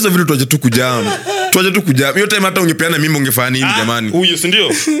 But hizo vitu tuaje tu kujam. Hiyo time hata ungepeana mimba ungefanya nini jamani? Huyu si ndio?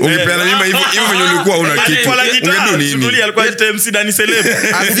 Ungepeana mimba hivyo venye ulikuwa una kitu. Ungedo nini? Shughuli alikuwa MC Dani Celeb.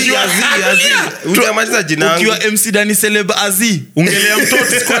 Azi. Unamaliza jina langu. Ukiwa MC Dani Celeb Azi, ungelea mtoto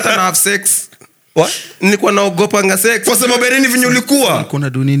sikuwa hata na have sex. What? Nilikuwa naogopa nga sex. Kwa sababu bereni venye ulikuwa. Kuna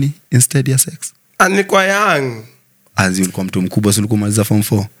do nini instead ya sex? Nilikuwa young. Azi ulikuwa mtu mkubwa, ulikuwa maliza form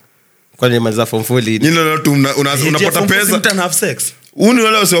 4. Kwani maliza form 4 lini? Nini leo tu unapata pesa? Don't have sex. Uni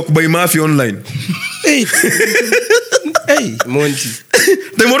wale wasi wakubai mafia online. Hey, Monty.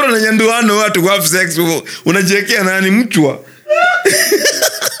 Demoro na nyanduano watu have sex unajiwekea nani mchwa?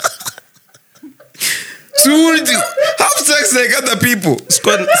 have sex like other people.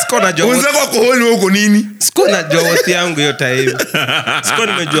 Siko najua Unzako wako holi huko nini? Siko najua worth yangu hiyo time. Siko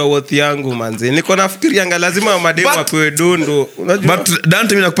nimejua worth yangu manzi. Niko nafikirianga lazima mademu wapewe dondo. Unajua? But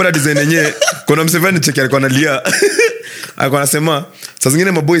Dante mimi nakupata design yenyewe. Kuna mseveni cheki alikuwa analia. Alikuwa anasema saa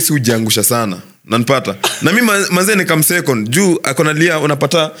zingine maboys hujiangusha sana. Nanipata. Na mimi manze nikamsecond juu akonalia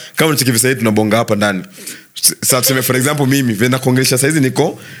unapata kama unacheki visa hivi tunabonga hapa ndani. Sasa tuseme for example mimi venda kuongelesha saizi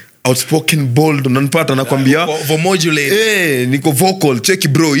niko outspoken bold unanipata nakwambia Vomodulate. niko vocal check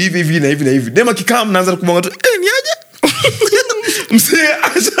bro hivi na hivi dema kikaa mnaanza kubonga tu niaje msee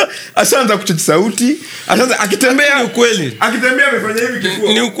ashaanza kuchechi sauti ashaanza akitembea ni ukweli amefanya hivi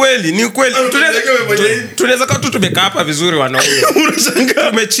kifua ni ukweli tunaweza kwa tu tumekaa hapa vizuri wanaume unashangaa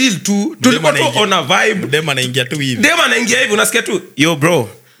tumechill tu tulikuwa tu on a vibe Dema anaingia tu hivi. dem anaingia hivi unasikia tu yo bro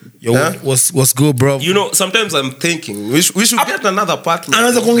Yo, what's good, bro? you know sometimes I'm thinking we should get another partner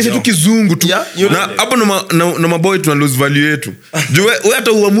anaanza kuongesha tu kizungu tu Yeah, you na know. hapo na maboy tuna lose value yetu juu wewe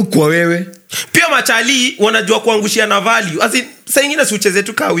hata uamu kwa wewe pia machali wanajua kuangushia na value as in saa ingine si ucheze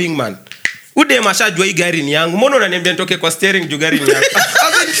tu ka wingman ude mashajua hii gari ni yangu mbona unaniambia nitoke kwa steering juu gari ni yangu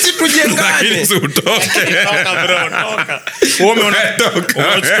as in si tujengane Toka bro, toka. Wewe umeona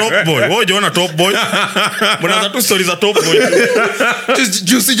Top Boy. Wewe unaona Top Boy? Mnaanza tu stories za Top Boy.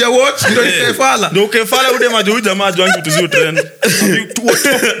 juu sija watch ndio nikefala Ndio ukefala ude majo jamaa wangu tuzio trend.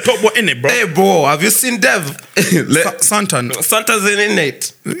 Top Boy ene bro. hey bro have you seen Dev Santa's in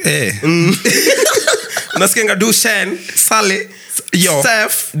it Eh. unasikianga do Shen Sally Yo.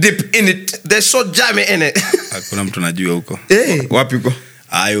 Steph dip in it they so jammy in it Hakuna mtu anajua huko. wapi uko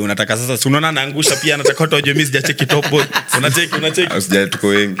Ayo unataka sasa si unaona naangusha pia nataka watu wajue mimi sijacheki Top Boy. Unacheki. usijali tuko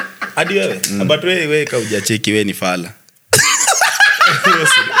wengi Hadi wewe. But wewe ka hujacheki wewe ni fala.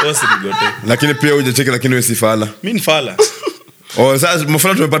 Wewe si nigote. lakini pia hujacheki lakini wewe si fala Mimi ni fala. sasa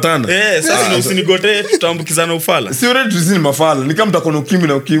mafala tumepatana Sasa ndio usinigote tutaambukizana ufala. si already tuzini mafala ni kama mtakona ukimwi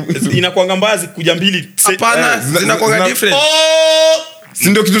na ukimwi Inakuanga mbazi kuja mbili. hapana zinakuwa different si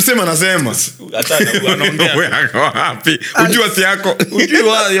ndio kitu sema nasema Hata anaongea. wewe wapi ujua si yako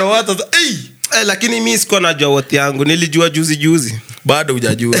Ujua ya watu lakini mimi siko najua worth yangu nilijua juzi bado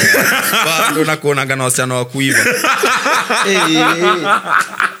hujajua. Bado nakuonaga na wasichana wa kuiva.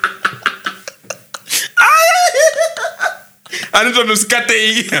 anaitwa tusikate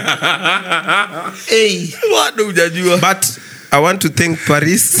hii Bado hujajua. but I want to thank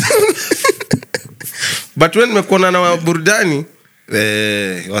Paris but when nimekuona na burudani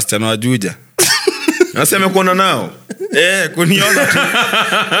Wasichana wa Juja. nasema kuona nao Kuniona tu.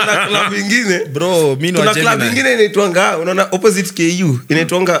 kuna club ingine Bro, mimi kuna club ingine inaitwanga unaona opposite KU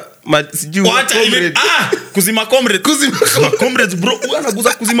inaitwanga sijui comrade. Kuzima comrade. Comrades bro,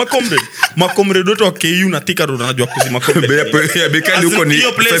 anaguza kuzima comrade. Ma comrade wote wa KU na Thika Road wanajua kuzima comrade. ya bekali huko ni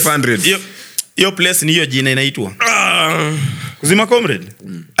Hiyo place- 500 hiyo place ni hiyo jina inaitwa. Kuzima comrade.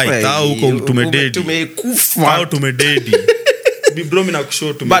 Ai tao huko tumededi. tumekufa Tao tumededi. Bro mimi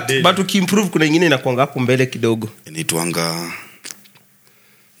nakushow tumededi. but ukiimprove kuna ingine inakuanga hapo mbele kidogo Inaitwanga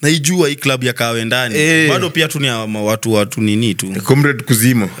naijua hii club ya kawe ndani. Bado pia tu ni ya watu nini tu. comrade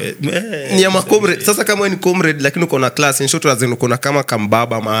kuzima ni ya macomrade sasa kama wewe ni comrade lakini uko na class in short lazima uko na kama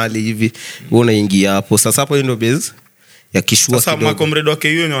kambaba mahali hivi wewe unaingia hapo sasa hapo ndio base ya kishua Sasa kidogo makomrade wa KU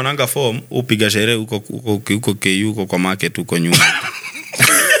ni wananga form upiga sherehe huko KU huko kwa market huko nyuma.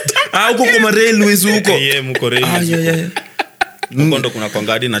 huko kwa railways huko Huko railways. Huko ndo kuna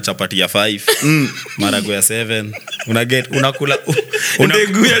kwangadi na chapati ya 5 marago ya 7 unakula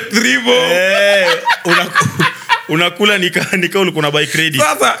ndegu ya tribo unakula nika ulikuwa buy credit.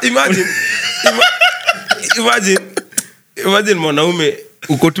 sasa imagine mwanaume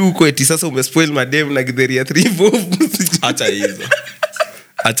uko tu uko eti sasa umespoil madem na githeri ya tribo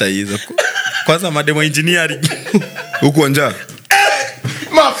Acha hizo kwanza mademo engineering huko njaa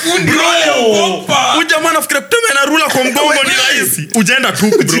mafundi ujamaa nafikira kutembea na rula kwa mgongo ni rahisi. Ujaenda tu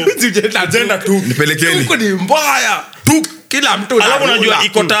bro. Ujaenda tu. nipelekeni huko ni mbaya tu kila mtu Alafu unajua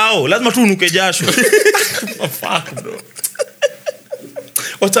iko tao lazima tu unuke jasho. Fuck bro.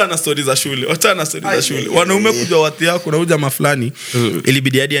 Wacha na stories za shule. Wanaume kujua watu yako na ujamaa fulani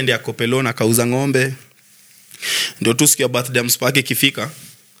ilibidi hadi aende akopelona akauza ng'ombe. Ndio tu sikia birthday mspake ikifika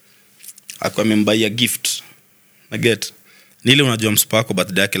akwa amembaia gift. Na get nile unajua mspako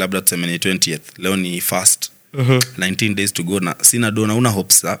birthday yake labda tuseme ni 20th. Leo ni first. 19 days to go na sina do na una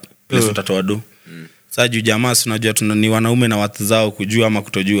hopes up. Place utatoa do. Sasa juu jamaa si unajua ni wanaume na watu zao kujua ama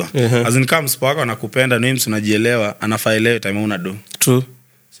kutojua. As in kama mspako anakupenda na wewe unajielewa anafaa elewe time una do. true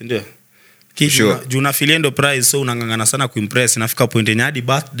Si ndio? Sure. Juu na filiendo prize so unangangana sana kuimpress inafika point yenye hadi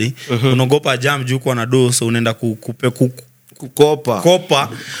birthday unaogopa jam juu kwa na do so unaenda kukopa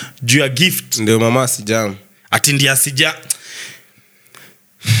juu ya gift ndio mama si jam ati ndia sija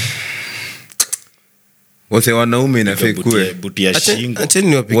wote wanaume inafaa ikue butia shingo. Acheni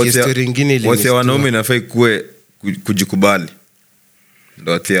niwapigie story nyingine ile. wote wanaume inafaa ikue kujikubali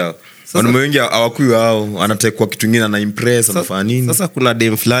ndo ati hao wanaume wengi hawakui wao anatekwa kitu kingine na impress anafanya nini. Sasa kuna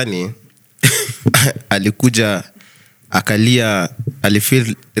dem fulani alikuja akalia,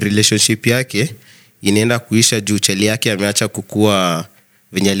 alifeel relationship yake inaenda kuisha juu chali yake ameacha kukua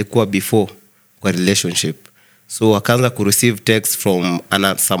venye alikuwa before kwa relationship. So akaanza kureceive text from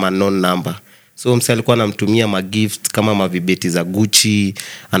some unknown number. So msa alikuwa anamtumia magift kama mavibeti za Gucci,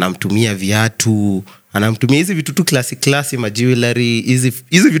 anamtumia viatu, anamtumia hizi vitu tu klasi majewelry,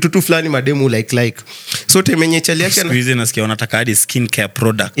 hizi vitu tu fulani mademu like. So temenye chali yake squeeze nasikia wanataka hadi skin care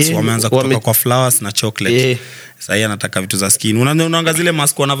products. Wameanza kutoka kwa flowers na chocolate. Sasa yeye anataka vitu za skin. Unaanga zile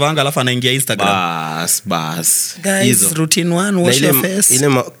mask wanavanga alafu anaingia Instagram. Bas. Guys, routine 1 wash your face.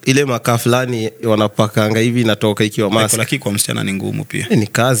 Ile makaa fulani wanapakanga hivi inatoka ikiwa mask. Lakini kwa msichana ni ngumu pia. Ni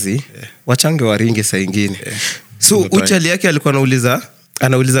kazi. Wachange waringe saa nyingine. So uchali yake alikuwa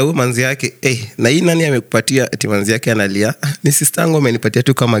anauliza huyo manzi yake, na hii nani amekupatia? Ati manzi yake analia, ni sister yangu amenipatia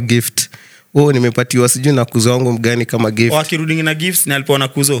tu kama gift. Nimepatiwa sijui na kuzo wangu mgani kama gift. Wakirudi na gifts ni alipoona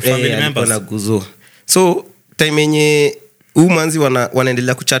kuzo family members. Alipoona kuzo. So time yenye huyu manzi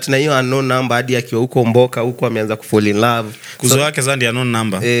wanaendelea kuchat na hiyo unknown number hadi akiwa huko Mboka huko ameanza kufall in love. Kuzo yake zandi unknown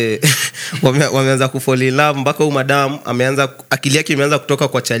number. Wameanza kufall in love mpaka huyu madam akili yake imeanza kutoka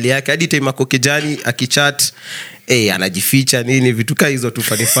kwa chali yake hadi time ako kijani akichat anajificha nini vitu kama hizo tu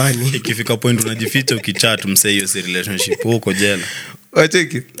fani. Ikifika point unajificha ukichat msee hiyo si relationship huko jela.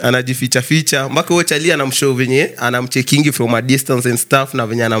 Wacheki anajificha mpaka huyo chali anamshow venye anamchecking from a distance and stuff na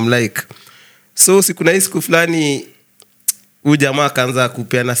venye anamlike. So siku na siku fulani huyu jamaa akaanza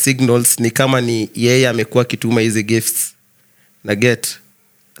kupeana signals ni kama ni yeye amekuwa kituma hizi gifts na get.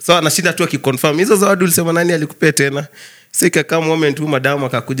 So anashinda tu akiconfirm hizo zawadi ulisema nani alikupea tena. Sika kama moment tu madam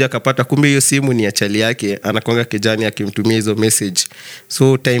akakuja akapata kumbe hiyo simu ni ya chali yake, anakonga kijani akimtumia hizo message.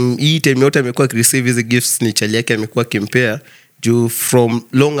 So time yote amekuwa receive hizo gifts ni chali yake amekuwa kimpea juu from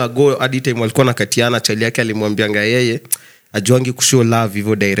long ago hadi time walikuwa nakatiana chali yake alimwambianga yeye ajuangi kushow love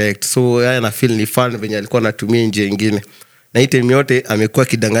hivyo direct. So yeye ana feel ni fun venye alikuwa anatumia njia nyingine. Na hii time yote amekuwa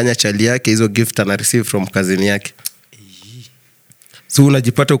kidanganya chali yake hizo gift ana receive from cousin yake. So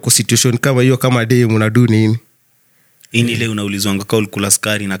unajipata uko situation kama hiyo kama dem unadu nini? Ini ile unaulizwa ngaka ulikula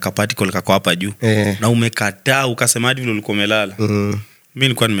sukari na kapati koleka kwa hapa juu. Na umekataa ukasema hadi vile ulikuwa umelala. Mimi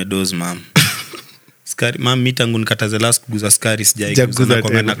nilikuwa nimedoze mama. Sukari mama mimi tangu nikataze last kuguza sukari sijaikuguza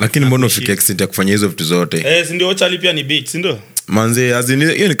kwa maana. Lakini mbona ufike extent ya kufanya hizo vitu zote? Si ndio chali pia ni bitch, si ndio? Manze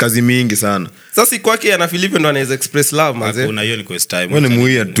azini hiyo ni kazi mingi sana. Sasa kwake ana Philippe ndo anaweza express love manze. Kuna hiyo ni quest time. Wewe ni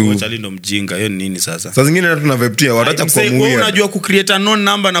muia tu. Chali ndo mjinga. Hiyo ni nini sasa? Sasa zingine hata tunaveptia watacha kwa muia. Wewe unajua ku create a non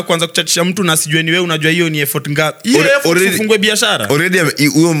number na kuanza kuchatisha mtu na sijue ni wewe unajua hiyo ni effort ngapi? Hiyo effort kufungua biashara. Already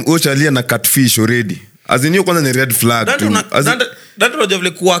huyo chali na catfish already. Azini hiyo kwanza ni red flag tu. Ndio unajua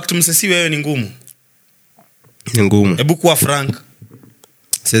vile kuact msesi wewe ni ngumu. Ni ngumu. Hebu kuwa frank.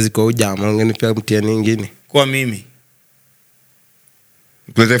 Siwezi kwa ujamaa ungenipea mtihani nyingine. Kwa mimi.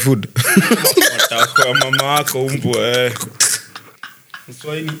 Plate food. Watakuwa mama wako umbwa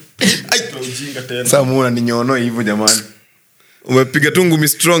Mswahili. Ujinga tena. Sasa muona ni nyono hivyo jamani. Umepiga tu ngumi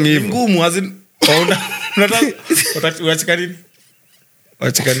strong hivyo. Ngumu azin unataka uachika nini?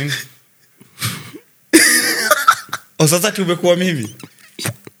 Uachika nini? Sasa tumekuwa mimi.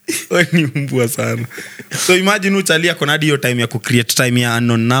 Wewe ni mbwa sana. So imagine uchalia kona hadi hiyo time ya ku-create time ya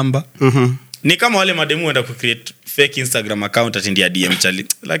unknown number. Ni kama wale mademu wenda ku-create fake Instagram account atindia DM chali.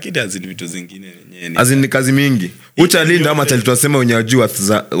 Lakini azini vitu zingine wenyewe. Azini kazi mingi. Uchali ndio ama chali tuwasema wenye wajua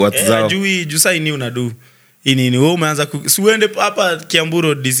watu zao. Juu sai ni unadu. Ini wewe umeanza siuende hapa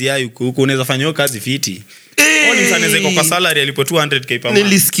Kiamburo DCI huko unaweza fanya hiyo kazi fiti. Oni saneze kwa salary alipo 200k per month.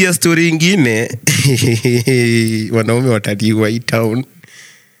 Nilisikia story nyingine wanaume wataliwa hii town.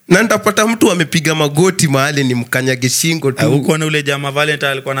 Na nitapata mtu amepiga magoti mahali ni mkanyage shingo tu. Huko na ule jamaa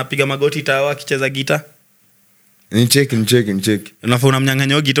Valentine alikuwa anapiga magoti tawa akicheza gita. Ni check. Unafaa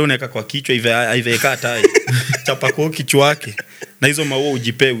unamnyang'anya gita unaweka kwa kichwa hivi tai. Chapa kwa kichwa yake. Na hizo maua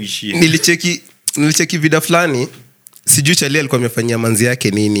ujipe uishie. Nilicheki vida fulani. Sijui chali alikuwa amefanyia manzi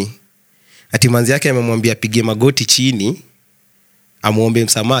yake nini. Ati manzi yake amemwambia apige magoti chini. Amuombe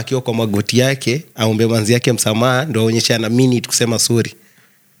msamaha akiwa kwa magoti yake, aombe manzi yake msamaha ndio aonyeshe ana minute kusema sorry.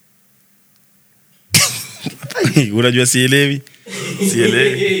 Unajua sielewi.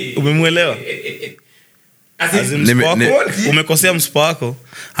 Umemuelewa? Umekosea mspo wako,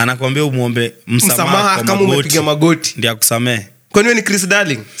 anakuambia umuombe msamaha kama umepiga magoti ndio akusamee. Kwani wewe ni Chris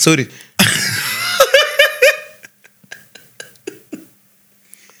Darling? Sorry.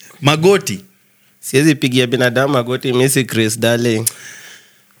 Magoti. Siwezi pigia binadamu magoti mimi Chris darling.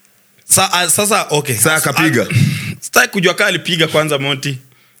 Sasa okay. Sasa akapiga. Sitaki kujua kama alipiga kwanza Monty.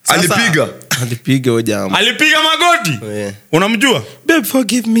 Alipiga ojama. Alipiga magoti? Yeah. Unamjua? Babe,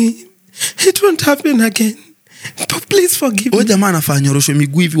 forgive me. It won't happen again. Please forgive me. Huyo jamaa anafanya nyorosho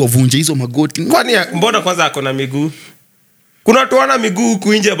miguu hivi wavunje hizo magoti. Kwani mbona kwanza ako na miguu? Kuna watu wana miguu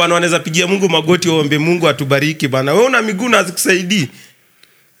huku nje bana, wanaweza pigia Mungu magoti waombe Mungu atubariki bana. Wewe una miguu na azikusaidii.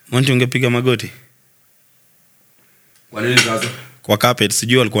 Monty ungepiga magoti? Kwa nini sasa? Kwa carpet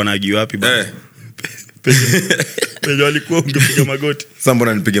sijui walikuwa wanajua wapi bana. Pejo alikuwa ungepiga magoti. Sasa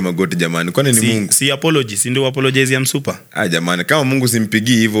mbona nipige magoti jamani? Kwani ni Mungu? Si apology, si ndio apologize ya msupa? Jamani, kama Mungu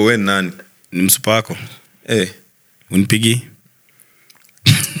simpigii hivyo wewe nani? Ni msupa wako. Unipigi.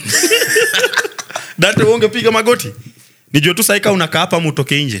 Dante ungepiga magoti? Nijue tu saika unakaa hapa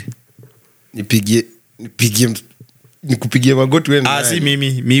mutoke nje. Nikupigie magoti wewe. Si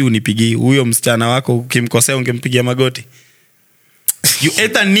mimi unipigie. Huyo msichana wako ukimkosea ungempigia magoti. You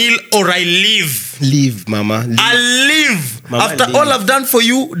either kneel or I leave. Leave, mama. Leave. I'll leave. Mama, after leave. all I've done for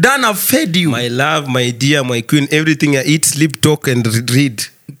you, done I've fed you. My love, my dear, my queen, everything I eat, sleep, talk and read.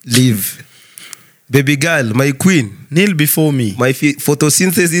 Leave. Baby girl, my queen. Kneel before me. My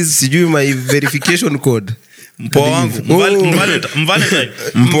photosynthesis, sijui my verification code. Mpoa wangu. Mvalentine.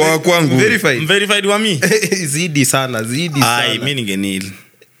 Mpoa kwangu. Verified wa mi. Zidi sana. Mimi ningenil.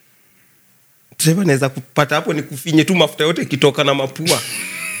 Trevor naweza kupata hapo ni kufinye tu mafuta yote kitoka na mapua.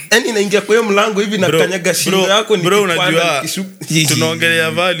 Yaani naingia kwa hiyo mlango hivi na kanyaga shingo yako ni bro, unajua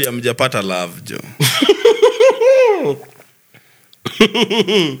tunaongelea vali amjapata love jo.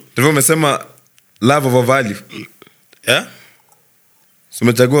 Trevor umesema love over value. Yeah? So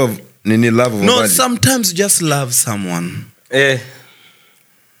umechagua nini love over value? No, sometimes you just love someone.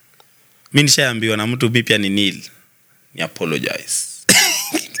 Mimi nishaambiwa na mtu pia ni nil. Ni apologize.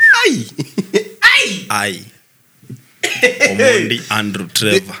 Ai. Omondi Andrew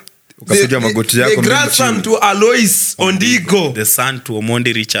Trevor. Ukapiga magoti yako. The grandson to Alois Ondigo. The son to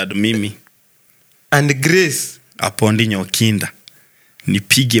Omondi Richard Mimi. And Grace. Apondi Nyokinda.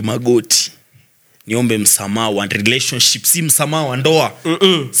 Nipige magoti. Niombe msamaha wa relationship, si msamaha wa ndoa.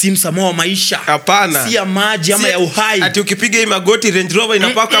 Si msamaha wa maisha. Hapana. Si ya maji ama ya uhai. Ati ukipiga hii magoti Range Rover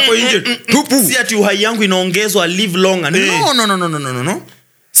inapaka hapo nje. Tupu. Si ati uhai yangu inaongezwa live longer. No.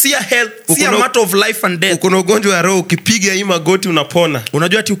 Si ya health, si ya matter of life and death. Kuna ugonjwa ya roho ukipiga hii magoti unapona.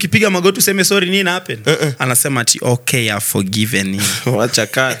 Unajua ati ukipiga magoti useme sorry nini happen? Anasema ati okay, I've forgiven you. Acha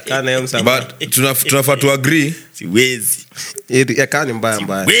kana hiyo msamaha. But tunafaa to agree. Siwezi. Kani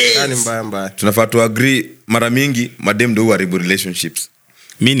mbaya. Tunafaa to agree mara mingi madem ndio haribu relationships.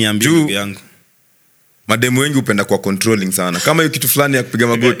 Mimi niambie ndugu yangu. Madem wengi upenda kwa controlling sana. Kama hiyo kitu fulani ya kupiga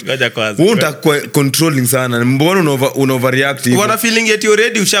magoti. Wewe unataka controlling sana. Mbona una overreact hivi? Wana feeling ati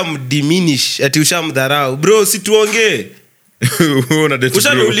already usham-diminish, ati ushamdharau. Bro, si tuongee.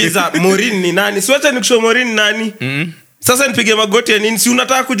 Ushaniuliza Morin ni nani? Si wacha nikushow Morin ni nani? Sasa nipige magoti ya nini? Si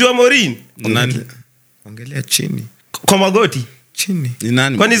unataka kujua Morin? Nani? Ongelea chini. Kwa magoti? Chini. Ni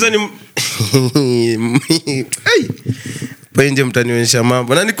nani? Kwani hizo ni Penje mtanionyesha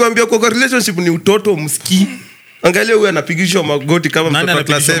mambo. Na nikwambia kwa relationship ni utoto msikii. Angalia huyu anapigishwa magoti kama mtoto wa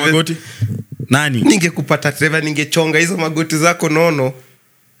class 7. Magoti? Nani? Ningekupata Trevor, ningechonga hizo magoti zako nono.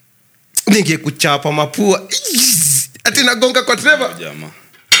 Ningekuchapa mapua. Ati nagonga kwa Trevor. Jamaa.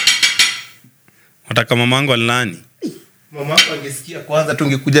 Wataka mamangu alani. Mamangu angesikia kwanza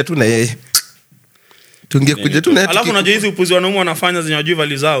tungekuja tu na yeye. Alafu unajua hizi upuzi wanaume wanafanya zenye wajui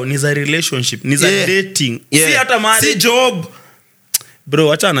value zao ni za relationship, ni za dating. Si hata marriage. Si job.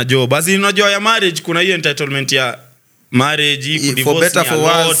 Bro, acha na job. Basi unajua ya marriage kuna hiyo entitlement ya marriage, divorce, for better for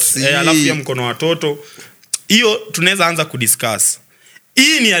worse. Alafu ya mkono watoto. Hiyo tunaweza anza kudiscuss.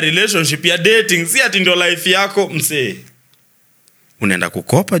 Hii ni ya relationship, ya dating, si ati ndio life yako msee. Unaenda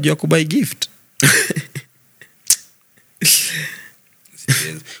kukopa juu ya kubuy gift.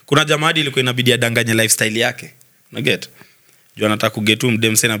 Kuna jamaa ilikuwa inabidi adanganye lifestyle yake. Una get? Juu anataka kugetu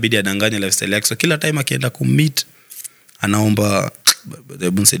mdem sana inabidi adanganye lifestyle yake. So kila time akienda kumeet anaomba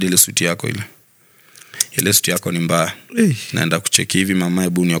hebu nisaidie ile suit yako ile. Ile suit yako ni mbaya. Naenda kucheki hivi mama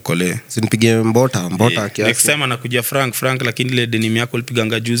hebu niokolee. Sinipigie mbota kiasi. Next time anakuja Frank lakini ile denim yako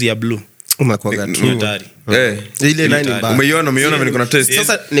ulipiganga juzi ya blue. Unakuaga true. Ile nine mbaya. Umeiona mimi niko na test.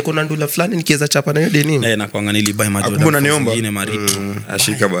 Sasa niko na ndula fulani nikiweza chapa na hiyo denim. Na kuanga nilibuy majoda. Kumbe unaniomba. Nyingine maritu.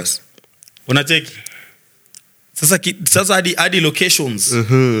 Ashika basi. Unacheki? Sasa hadi locations.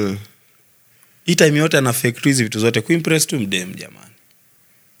 Hii time yote ana fake hizi vitu zote kuimpress tu mdem jamani.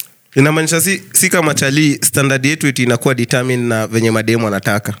 Inamaanisha si kama chali standard yetu inakuwa determine na venye mademo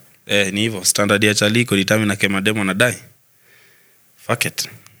anataka. Ni hivyo standard ya chali iko determine na kama mademo anadai. Fuck it.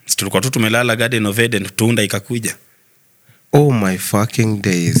 tulikuwa tu tumelala Garden of Eden, tunda ikakuja. Oh my fucking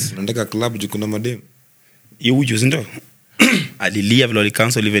days. Nataka club juu kuna madem. Yuju ndio. Alilia vile wali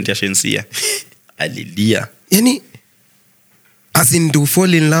cancel event ya Shensia. Alilia. Yani as in to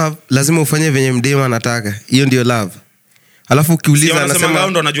fall in love lazima ufanye venye mdema anataka. Hiyo ndio love. Alafu ukiuliza anasema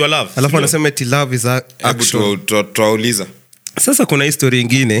ndo anajua love. Alafu anasema eti love is action. Tuauliza. Sasa kuna history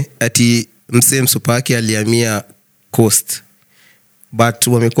nyingine ati msee msupaki alihamia Coast. But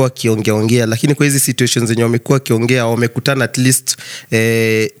wamekuwa kiongea lakini kwa hizi situations zenye wamekuwa kiongea wamekutana at least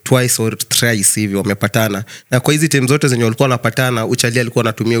twice or thrice hivi wamepatana. Na kwa hizi time zote zenye walikuwa wanapatana Uchali alikuwa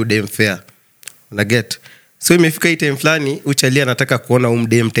anatumia udem fair. Una get? So imefika hii time fulani Uchali anataka kuona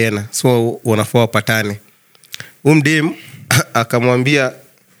umdem tena. So wanafaa wapatane. Umdem akamwambia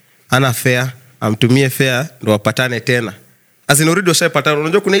ana fair, amtumie fair ndo wapatane tena. As in already washapatana.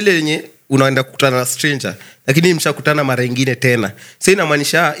 Unajua kuna ile yenye unaenda kukutana na stranger lakini mshakutana mara nyingine tena. Sasa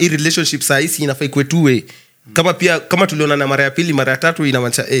inamaanisha hii relationship saa hizi inafaa ikuwe two way. Kama tulionana mara ya pili, mara ya tatu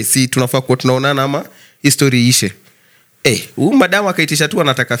inamaanisha si tunafaa kuwa tunaonana ama history ishe. Huyu madam akaitisha tu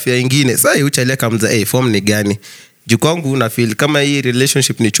anataka fia nyingine. Sasa yeye Uchali akamza form ni gani? Juu kwangu una feel kama hii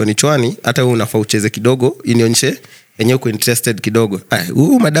relationship ni chwani hata wewe unafaa ucheze kidogo inionyeshe yenyewe uko interested kidogo.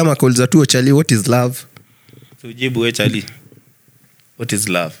 Huyu madam akauliza tu Uchali what is love? Tujibu wewe Uchali. What is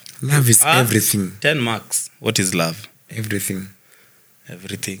love? Love is everything. 10 marks. What is love? Everything.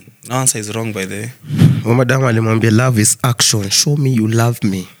 No answer is wrong by the way. Madam alimwambia love is action. Show me you love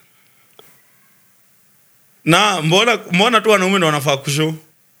me. Na mbona tu wanaume ndo wanafaa kushow?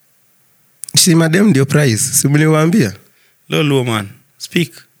 Si madam ndio prize. Si mliwaambia? Lolo man.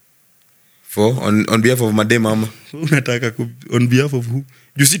 Speak. For on behalf of madam mama. Unataka on behalf of who?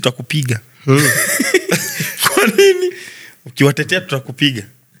 Jusi tutakupiga. Kwa nini? Ukiwatetea tutakupiga.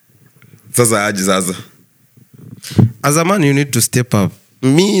 Sasa aje sasa. As a man you need to step up.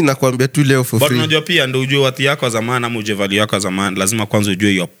 Mi nakwambia tu leo for free. But unajua pia ndio ujue wati yako zamani ama uje value yako zamani, lazima kwanza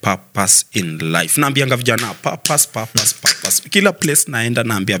ujue your purpose in life. Naambianga vijana purpose. Kila place naenda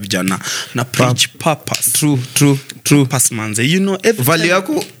naambia vijana na preach purpose. True. Purpose manze. You know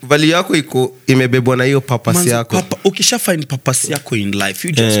value yako iko imebebwa na hiyo purpose manze, yako. Ukisha find purpose yako in life,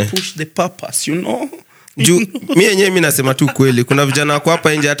 you just push the purpose, you know. Mimi nasema tu kweli kuna vijana wako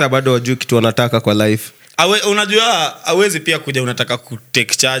hapa nje hata bado wajui kitu wanataka kwa life. Unajua hawezi pia kuja unataka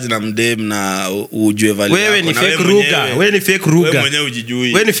kutake charge na mdem na ujue value yako. Wewe ni fake ruga. Wewe mwenyewe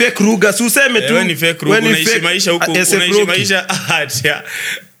ujijui. Wewe ni fake ruga. Si useme tu. Wewe ni fake ruga. Unaishi maisha huko. Unaishi maisha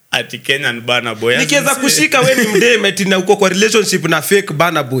ati Kenyan Burna Boy. Nikiweza kushika wewe ni mdem eti na uko kwa relationship na fake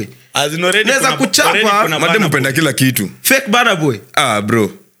Burna Boy. Naweza kuchapa. Madam mpenda kila kitu. Fake Burna Boy.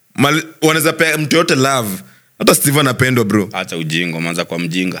 Bro. Wanaweza pea mtu yote love. Hata Steve anapendwa bro. Acha ujinga, mwanza kwa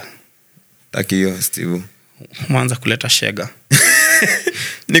mjinga. Taki hiyo Steve. Mwanza kuleta shega.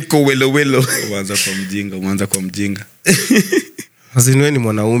 Niko welo. Mwanza kwa mjinga. Azinwe ni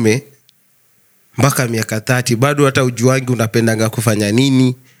mwanaume mpaka miaka 30 bado hata ujuangi unapendanga kufanya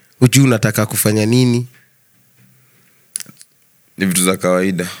nini, ujui unataka kufanya nini. Ni vitu za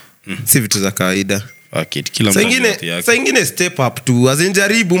kawaida. Si vitu za kawaida. Okay, kila mtu. Sengine step up tu.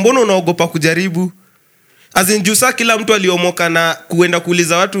 Azinjaribu, mbona unaogopa kujaribu? Azinjusa kila mtu aliomoka na kuenda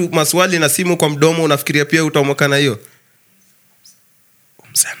kuuliza watu maswali na simu kwa mdomo, unafikiria pia utaomoka na hiyo?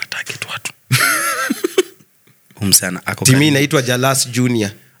 Umsana target watu. Umsana ako. Timi inaitwa Jalas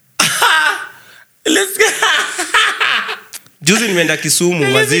Junior. Let's go. Juzi nimeenda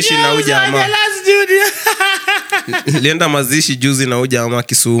Kisumu mazishi na uja ama. Jalas Junior. Nilienda mazishi juzi na uja ama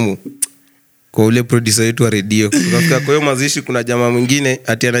Kisumu. Kwa ule producer wetu wa radio. Tunafika kwa hiyo mazishi kuna jamaa mwingine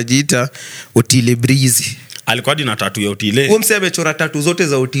ati anajiita Otile Breezy. Alikuwa na tattoo ya Otile. Huyo msee amechora tattoo zote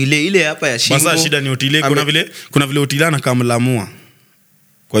za Otile, ile hapa ya shingo. Basa shida ni Otile, kuna vile Otile anakamlamua.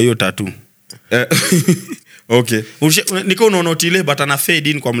 Kwa hiyo tattoo. Okay. Niko unaona Otile but ana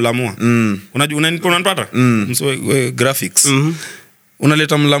fade in kwa mlamua. Unajua unanipata? Mso graphics.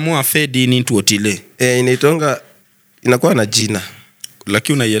 Unaleta mlamua fade in into Otile. Inaitonga inakuwa na jina.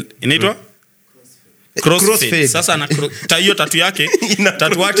 Lakini inaitwa crossfade. Sasa ana hiyo tattoo yake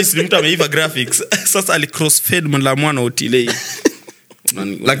tattoo artist ni mtu ameiva graphics. Sasa ali crossfade mlamua na Otile.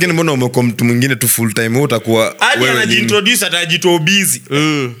 Lakini mbona umekuwa mtu mwingine tu full time wewe utakuwa wewe anajiintroduce atajitoa busy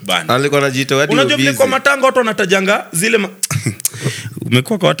bana. Alikuwa anajiitoa hadi busy. Unajua kwa matanga watu wanatajanga zile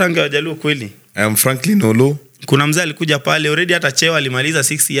umekuwa kwa watanga wajaluo kweli. I am Franklin Olo. Kuna mzee alikuja pale already hata cheo alimaliza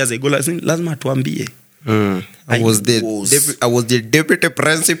 6 years ago, lazima tuambie. I was the deputy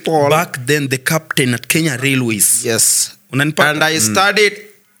principal back then, the captain at Kenya Railways. Yes. Unanipata? And I studied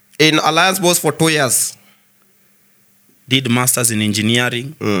in Alliance Boss for 2 years. Did masters in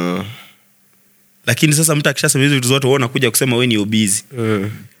engineering. lakini sasa mtu akishasema hizo vitu zote wewe unakuja kusema wewe ni obizi.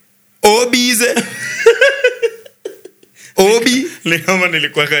 Obize. Obi. Leo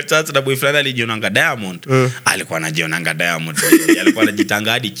nilikuwa kwa chat na boyfriend alijionanga Diamond. Alikuwa anajionanga Diamond. Alikuwa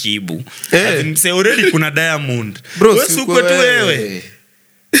anajitanga hadi Kibu. Say already kuna Diamond. Bro, wewe uko tu wewe.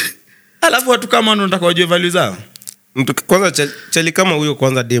 Alafu watu kama wanataka wajue value zao. Mtu kwanza chali kama huyo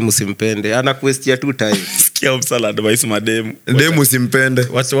kwanza demu simpende. Ana question tu time. Sikia msala advice mademu. Demu simpende.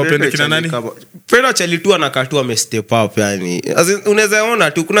 Watu wapende kina nani? Penda chali tu anakatu ame step up yani. Unaweza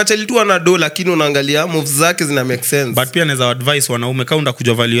ona tu kuna chali tu ana do lakini unaangalia moves zake zina make sense. But pia naweza advice wanaume kaunda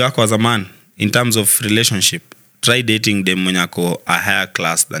kujua value yako as a man in terms of relationship. Try dating dem mwenye ako a higher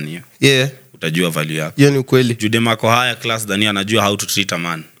class than you. Yeah. Utajua value yako. Hiyo ni ukweli. Juu dem ako higher class than you anajua how to treat a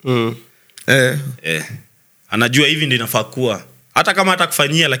man. Anajua hivi ndio inafaa kuwa. Hata kama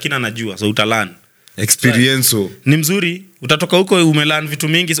hatakufanyia lakini anajua. So utalan. Experience. Ni mzuri. Utatoka huko umelan vitu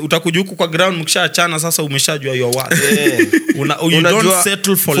mingi. Utakuja huko kwa ground mkishaachana sasa umeshajua your worth. You don't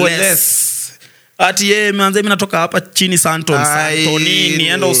settle for less. Ati yeye manze mimi natoka hapa chini Santoni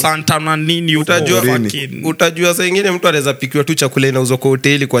nienda Santana nini huko. Utajua saa nyingine mtu anaweza pikiwa tu chakula inauzwa kwa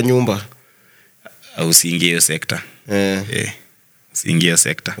hoteli kwa nyumba. Au usiingie hiyo sekta. Usiingie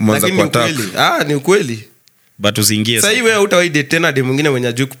sekta. Lakini ni ukweli. Ni ukweli. But usiingie. Sasa wewe utawaide tena dem mwingine mwenye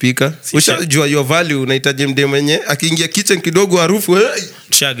ajui kupika. Ushajua your value unahitaji mdem mwenye akiingia kitchen kidogo harufu.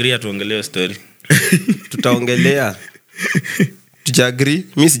 Tushagree tuongelee story. Tutaongelea. Tujagree,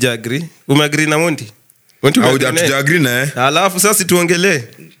 mimi sijagree. Umeagree na Monty? Hatujagree na Alafu sasa tuongelee.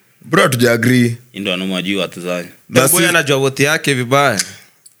 Bro tujagree. Ndio anamwajua watu zao. Boy anajua wote yake vibaya.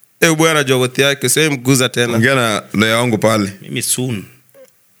 Boy anajua wote yake, sio mguza tena. Ongea na leo wangu pale. Mimi soon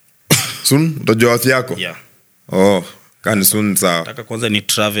utajua watu yako? Yeah. Kani soon sawa. Nataka kwanza ni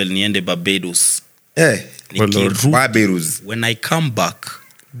travel niende Barbados. Barbados. When I come back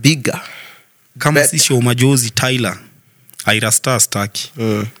bigger. Kama si show majozi Tyler. Aira Star staki.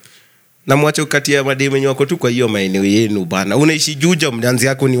 Na mwache ukati ya mademu wenye wako tu kwa hiyo maeneo yenu bana. Unaishi Juja, mdanzi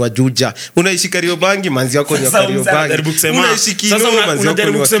yako ni wa Juja. Unaishi Kariobangi, manzi yako ni wa Kariobangi. Unaishi Kino, manzi yako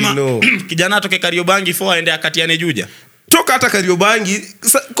ni wa Kino. Kijana atoke Kariobangi for aende akatiane Juja. Toka hata Kariobangi.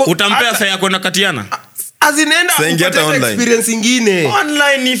 Utampea saa yako na katiana. Azinenda upate experience ingine.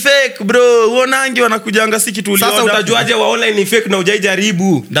 Online ni fake bro. Uonangi wanakujanga si kitu uliona. Sasa utajuaje wa online ni fake na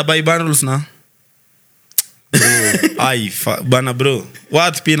hujaijaribu? Double bundles na. Bana bro.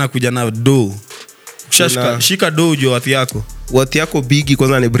 What pia nakuja na do. Shika do ujue watu yako. Watu yako bigi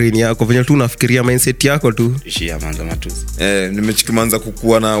kwanza ni brain yako. Venye tu unafikiria mindset yako tu. Ishia manza matuzi. Nimechikimanza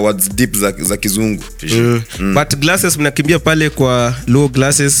kukua na words deep za kizungu. But glasses mnakimbia pale kwa low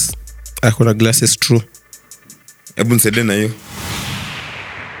glasses. Kuna glasses true. Hebu nisaidie na hiyo.